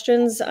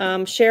questions,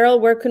 Cheryl,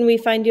 where can we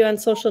find you on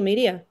social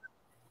media?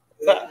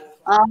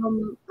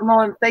 I'm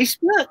on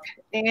Facebook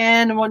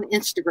and I'm on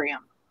Instagram.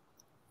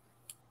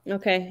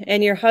 Okay.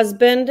 And your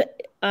husband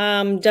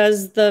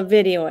does the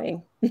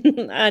videoing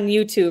on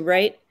YouTube,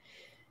 right?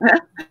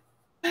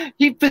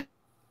 He puts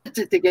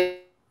it together.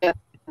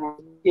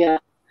 Yeah.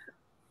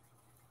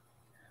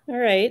 All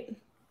right.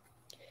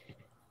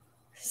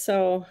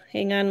 So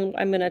hang on.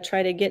 I'm going to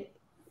try to get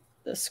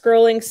the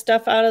scrolling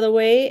stuff out of the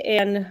way.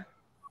 And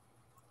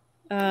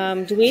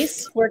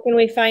Deweese, where can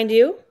we find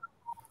you?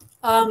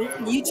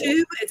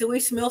 YouTube at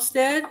Deweese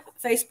Milstead,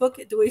 Facebook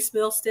at Deweese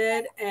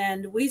Milstead,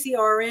 and Wheezy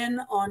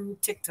RN on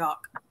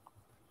TikTok.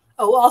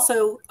 Oh,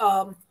 also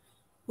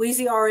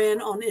Wheezy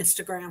RN on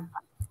Instagram.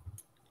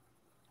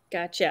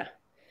 Gotcha.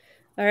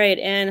 All right.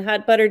 And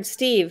Hot Buttered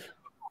Steve.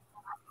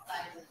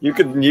 You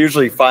can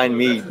usually find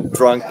me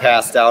drunk,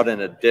 passed out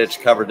in a ditch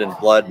covered in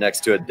blood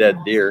next to a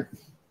dead deer.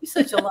 You're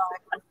such a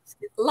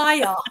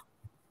liar.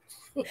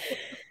 All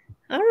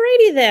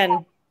righty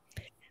then.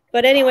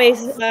 But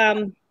anyways,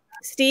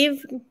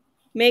 Steve,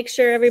 make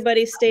sure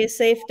everybody stays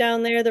safe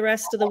down there the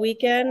rest of the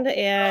weekend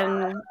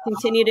and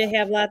continue to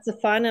have lots of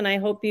fun. And I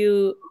hope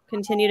you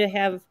continue to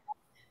have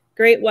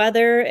great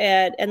weather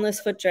at Endless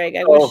Foot Drag.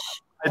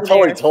 I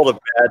totally told a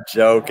bad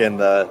joke in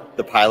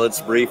the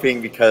pilot's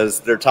briefing because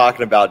they're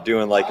talking about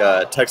doing like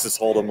a Texas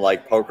Hold'em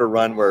like poker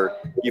run where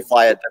you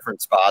fly at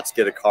different spots,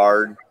 get a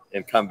card,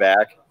 and come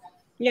back.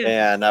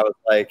 Yeah. And I was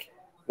like,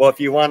 well, if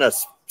you want to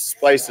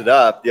spice it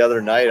up, the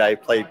other night I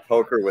played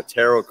poker with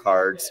tarot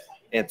cards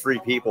and 3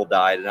 people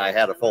died and I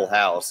had a full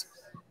house.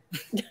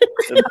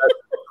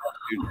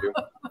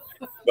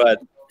 But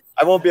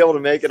I won't be able to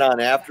make it on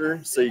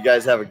after, so you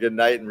guys have a good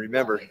night. And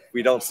remember, if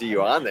we don't see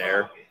you on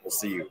there, we'll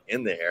see you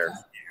in there.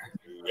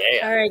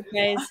 Yeah. All right,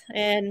 guys.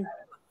 And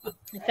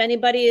if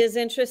anybody is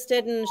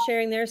interested in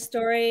sharing their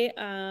story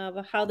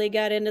of how they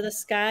got into the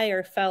sky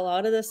or fell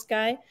out of the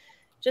sky,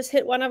 just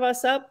hit one of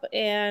us up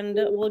and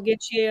we'll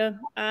get you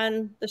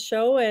on the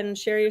show and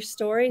share your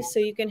story so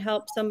you can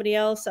help somebody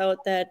else out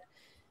that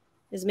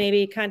is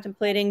maybe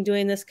contemplating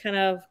doing this kind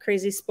of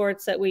crazy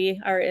sports that we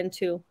are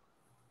into.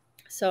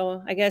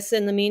 So I guess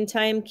in the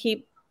meantime,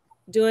 keep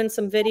doing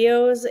some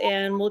videos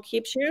and we'll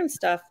keep sharing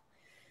stuff.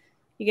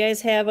 You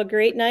guys have a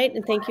great night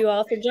and thank you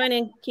all for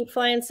joining. Keep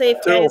flying safe,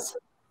 guys.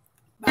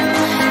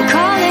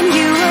 Calling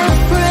you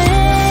a friend.